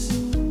iniquities.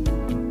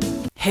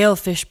 Hail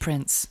Fish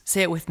Prince.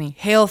 Say it with me.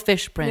 Hail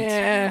Fish Prince.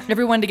 Yeah.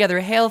 Everyone together.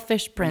 Hail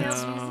Fish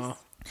Prince. No.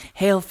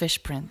 Hail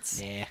Fish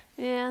Prince. Yeah.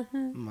 Yeah.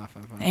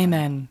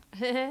 Amen.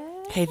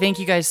 Hey, thank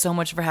you guys so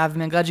much for having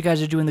me. I'm glad you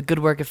guys are doing the good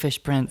work of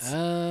Fish Prince.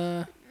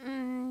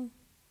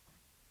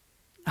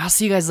 I'll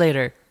see you guys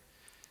later.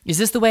 Is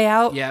this the way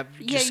out? Yeah.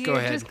 Just go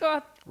ahead. Just go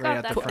out, go Right out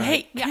out that the door. front.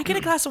 Hey, can I get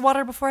a glass of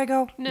water before I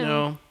go?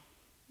 No.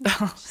 No.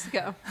 Just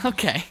go.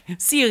 Okay.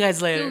 See you guys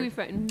You'll later. be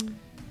fine.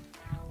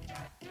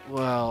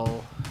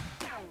 Well,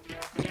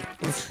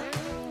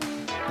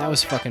 that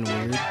was fucking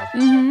weird.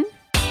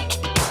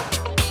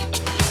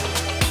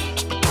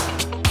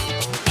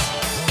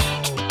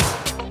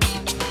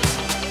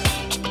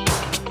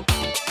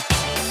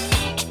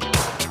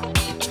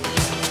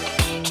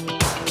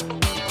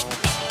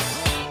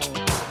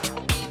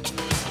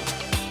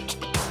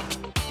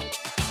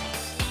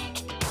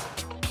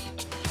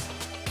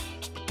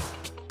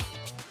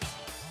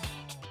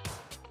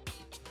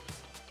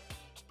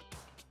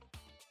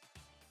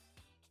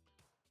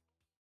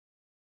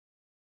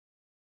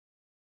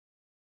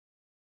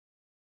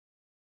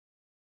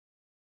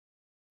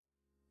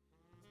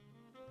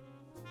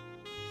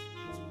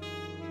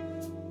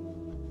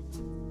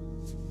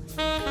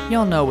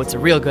 Y'all know what's a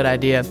real good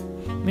idea.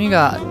 When you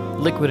got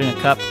liquid in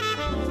a cup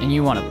and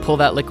you want to pull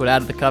that liquid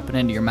out of the cup and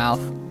into your mouth,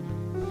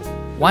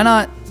 why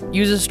not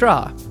use a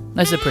straw?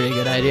 That's a pretty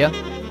good idea.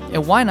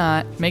 And why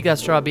not make that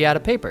straw be out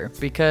of paper?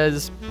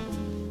 Because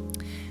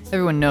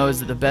Everyone knows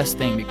that the best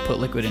thing to put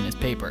liquid in is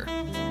paper.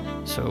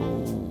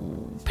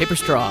 So, paper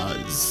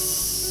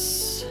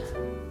straws.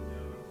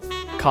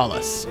 Call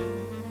us.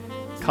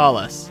 Call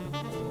us.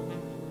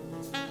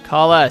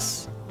 Call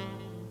us.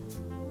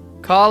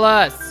 Call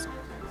us.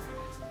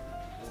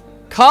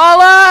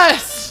 Call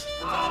us!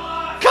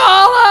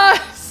 Call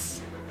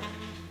us!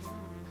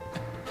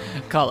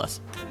 Call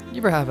us. You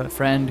ever have a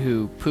friend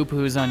who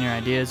poo-poos on your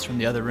ideas from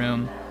the other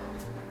room?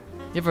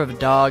 You ever have a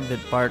dog that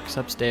barks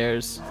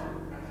upstairs?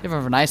 You ever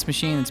have an ice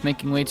machine that's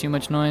making way too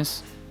much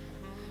noise?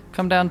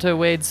 Come down to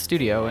Wade's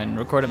studio and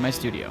record at my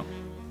studio.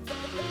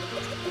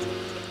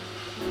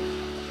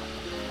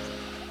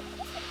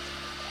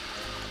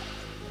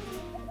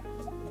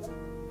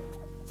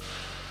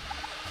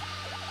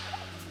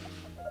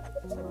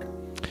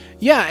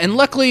 Yeah, and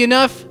luckily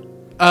enough,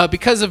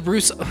 because of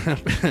Bruce,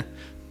 it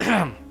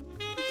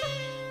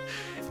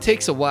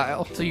takes a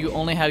while. So you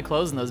only had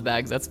clothes in those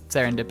bags. That's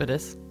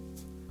serendipitous.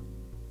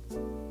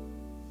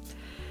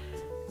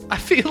 I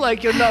feel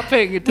like you're not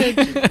paying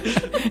attention.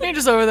 You're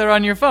just over there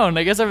on your phone.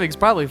 I guess everything's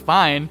probably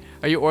fine.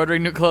 Are you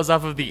ordering new clothes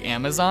off of the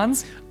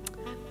Amazons?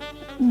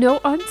 No,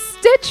 on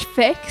Stitch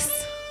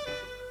Fix.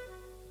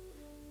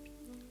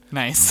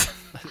 Nice.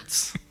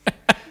 Let's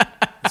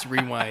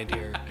rewind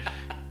here.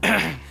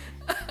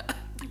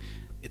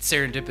 It's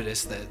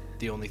serendipitous that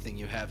the only thing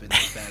you have in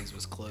those bags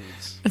was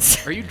clothes.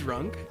 Are you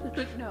drunk?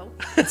 No.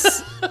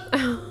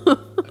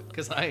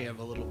 Because I am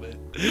a little bit.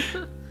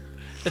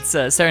 It's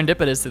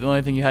serendipitous that the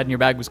only thing you had in your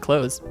bag was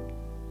clothes.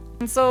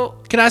 And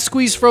so, Can I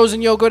squeeze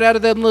frozen yogurt out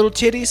of them little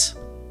titties?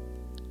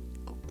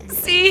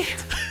 see?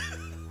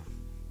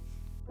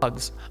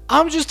 Bugs.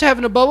 I'm just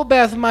having a bubble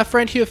bath with my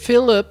friend here,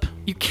 Philip.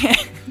 You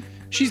can't.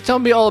 She's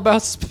telling me all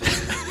about...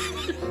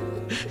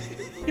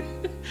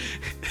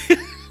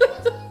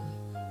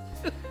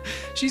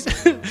 She's...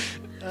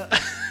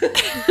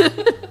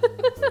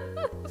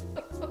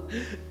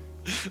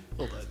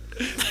 Hold on.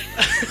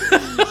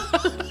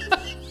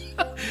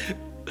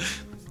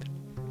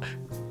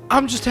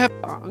 I'm just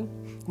having...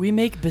 We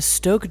make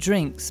bespoke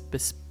drinks.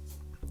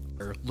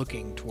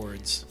 Looking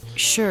towards...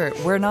 Sure,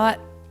 we're not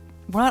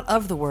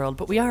of the world,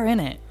 but we are in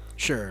it.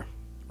 Sure,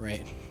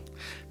 right.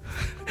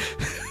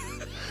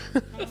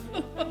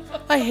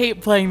 I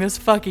hate playing this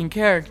fucking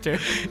character.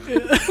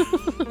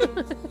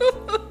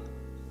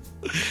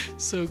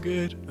 So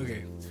good.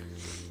 Okay.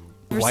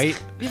 Ever White?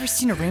 Have you ever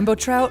seen a rainbow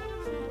trout?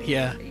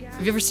 Yeah.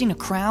 Have you ever seen a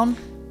crown?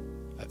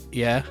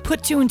 Yeah.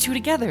 Put two and two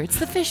together. It's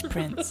the Fish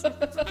Prince.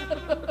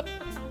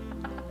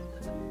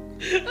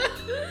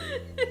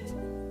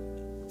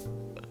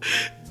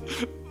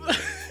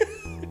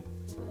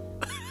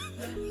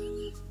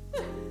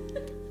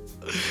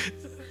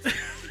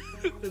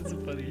 That's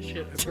the funniest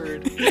shit I've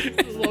heard in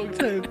a long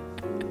time.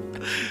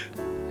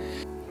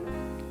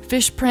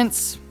 Fish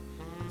Prince,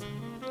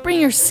 bring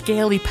your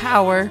scaly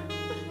power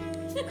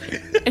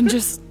and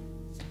just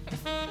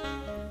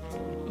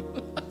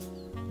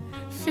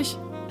fish.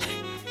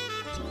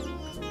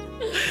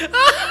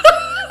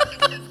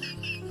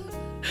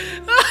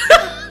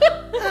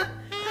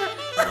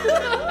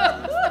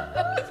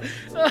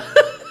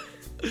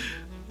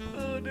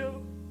 Oh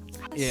no.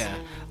 Yeah.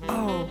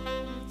 Oh,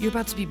 you're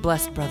about to be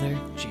blessed, brother.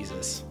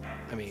 Jesus.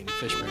 I mean,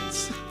 Fish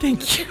Prince.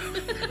 Thank you.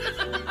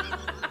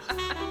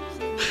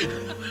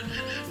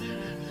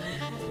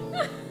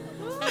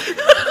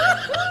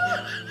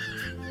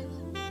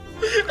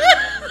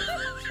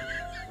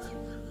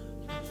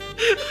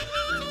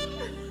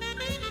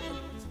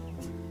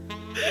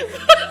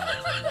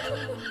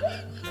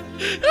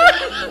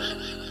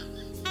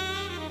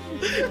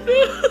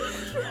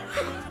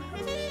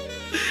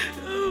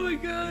 Oh my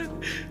god.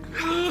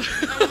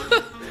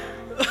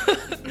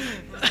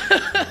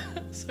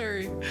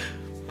 Sorry.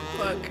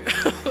 Fuck.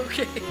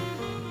 Okay.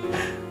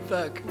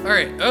 Fuck.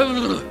 Alright.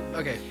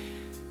 Okay.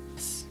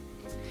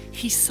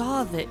 He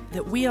saw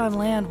that we on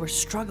land were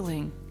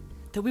struggling,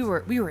 that we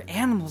were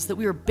animals, that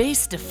we were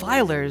base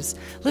defilers,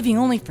 living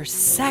only for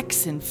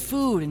sex and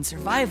food and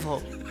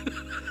survival.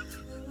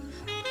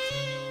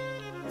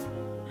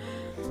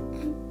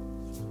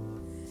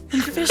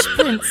 And Fish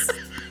Prince.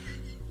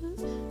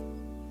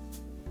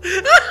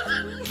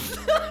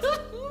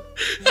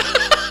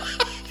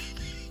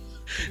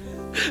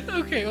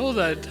 Okay, hold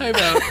on. Time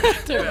out.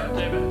 Time out.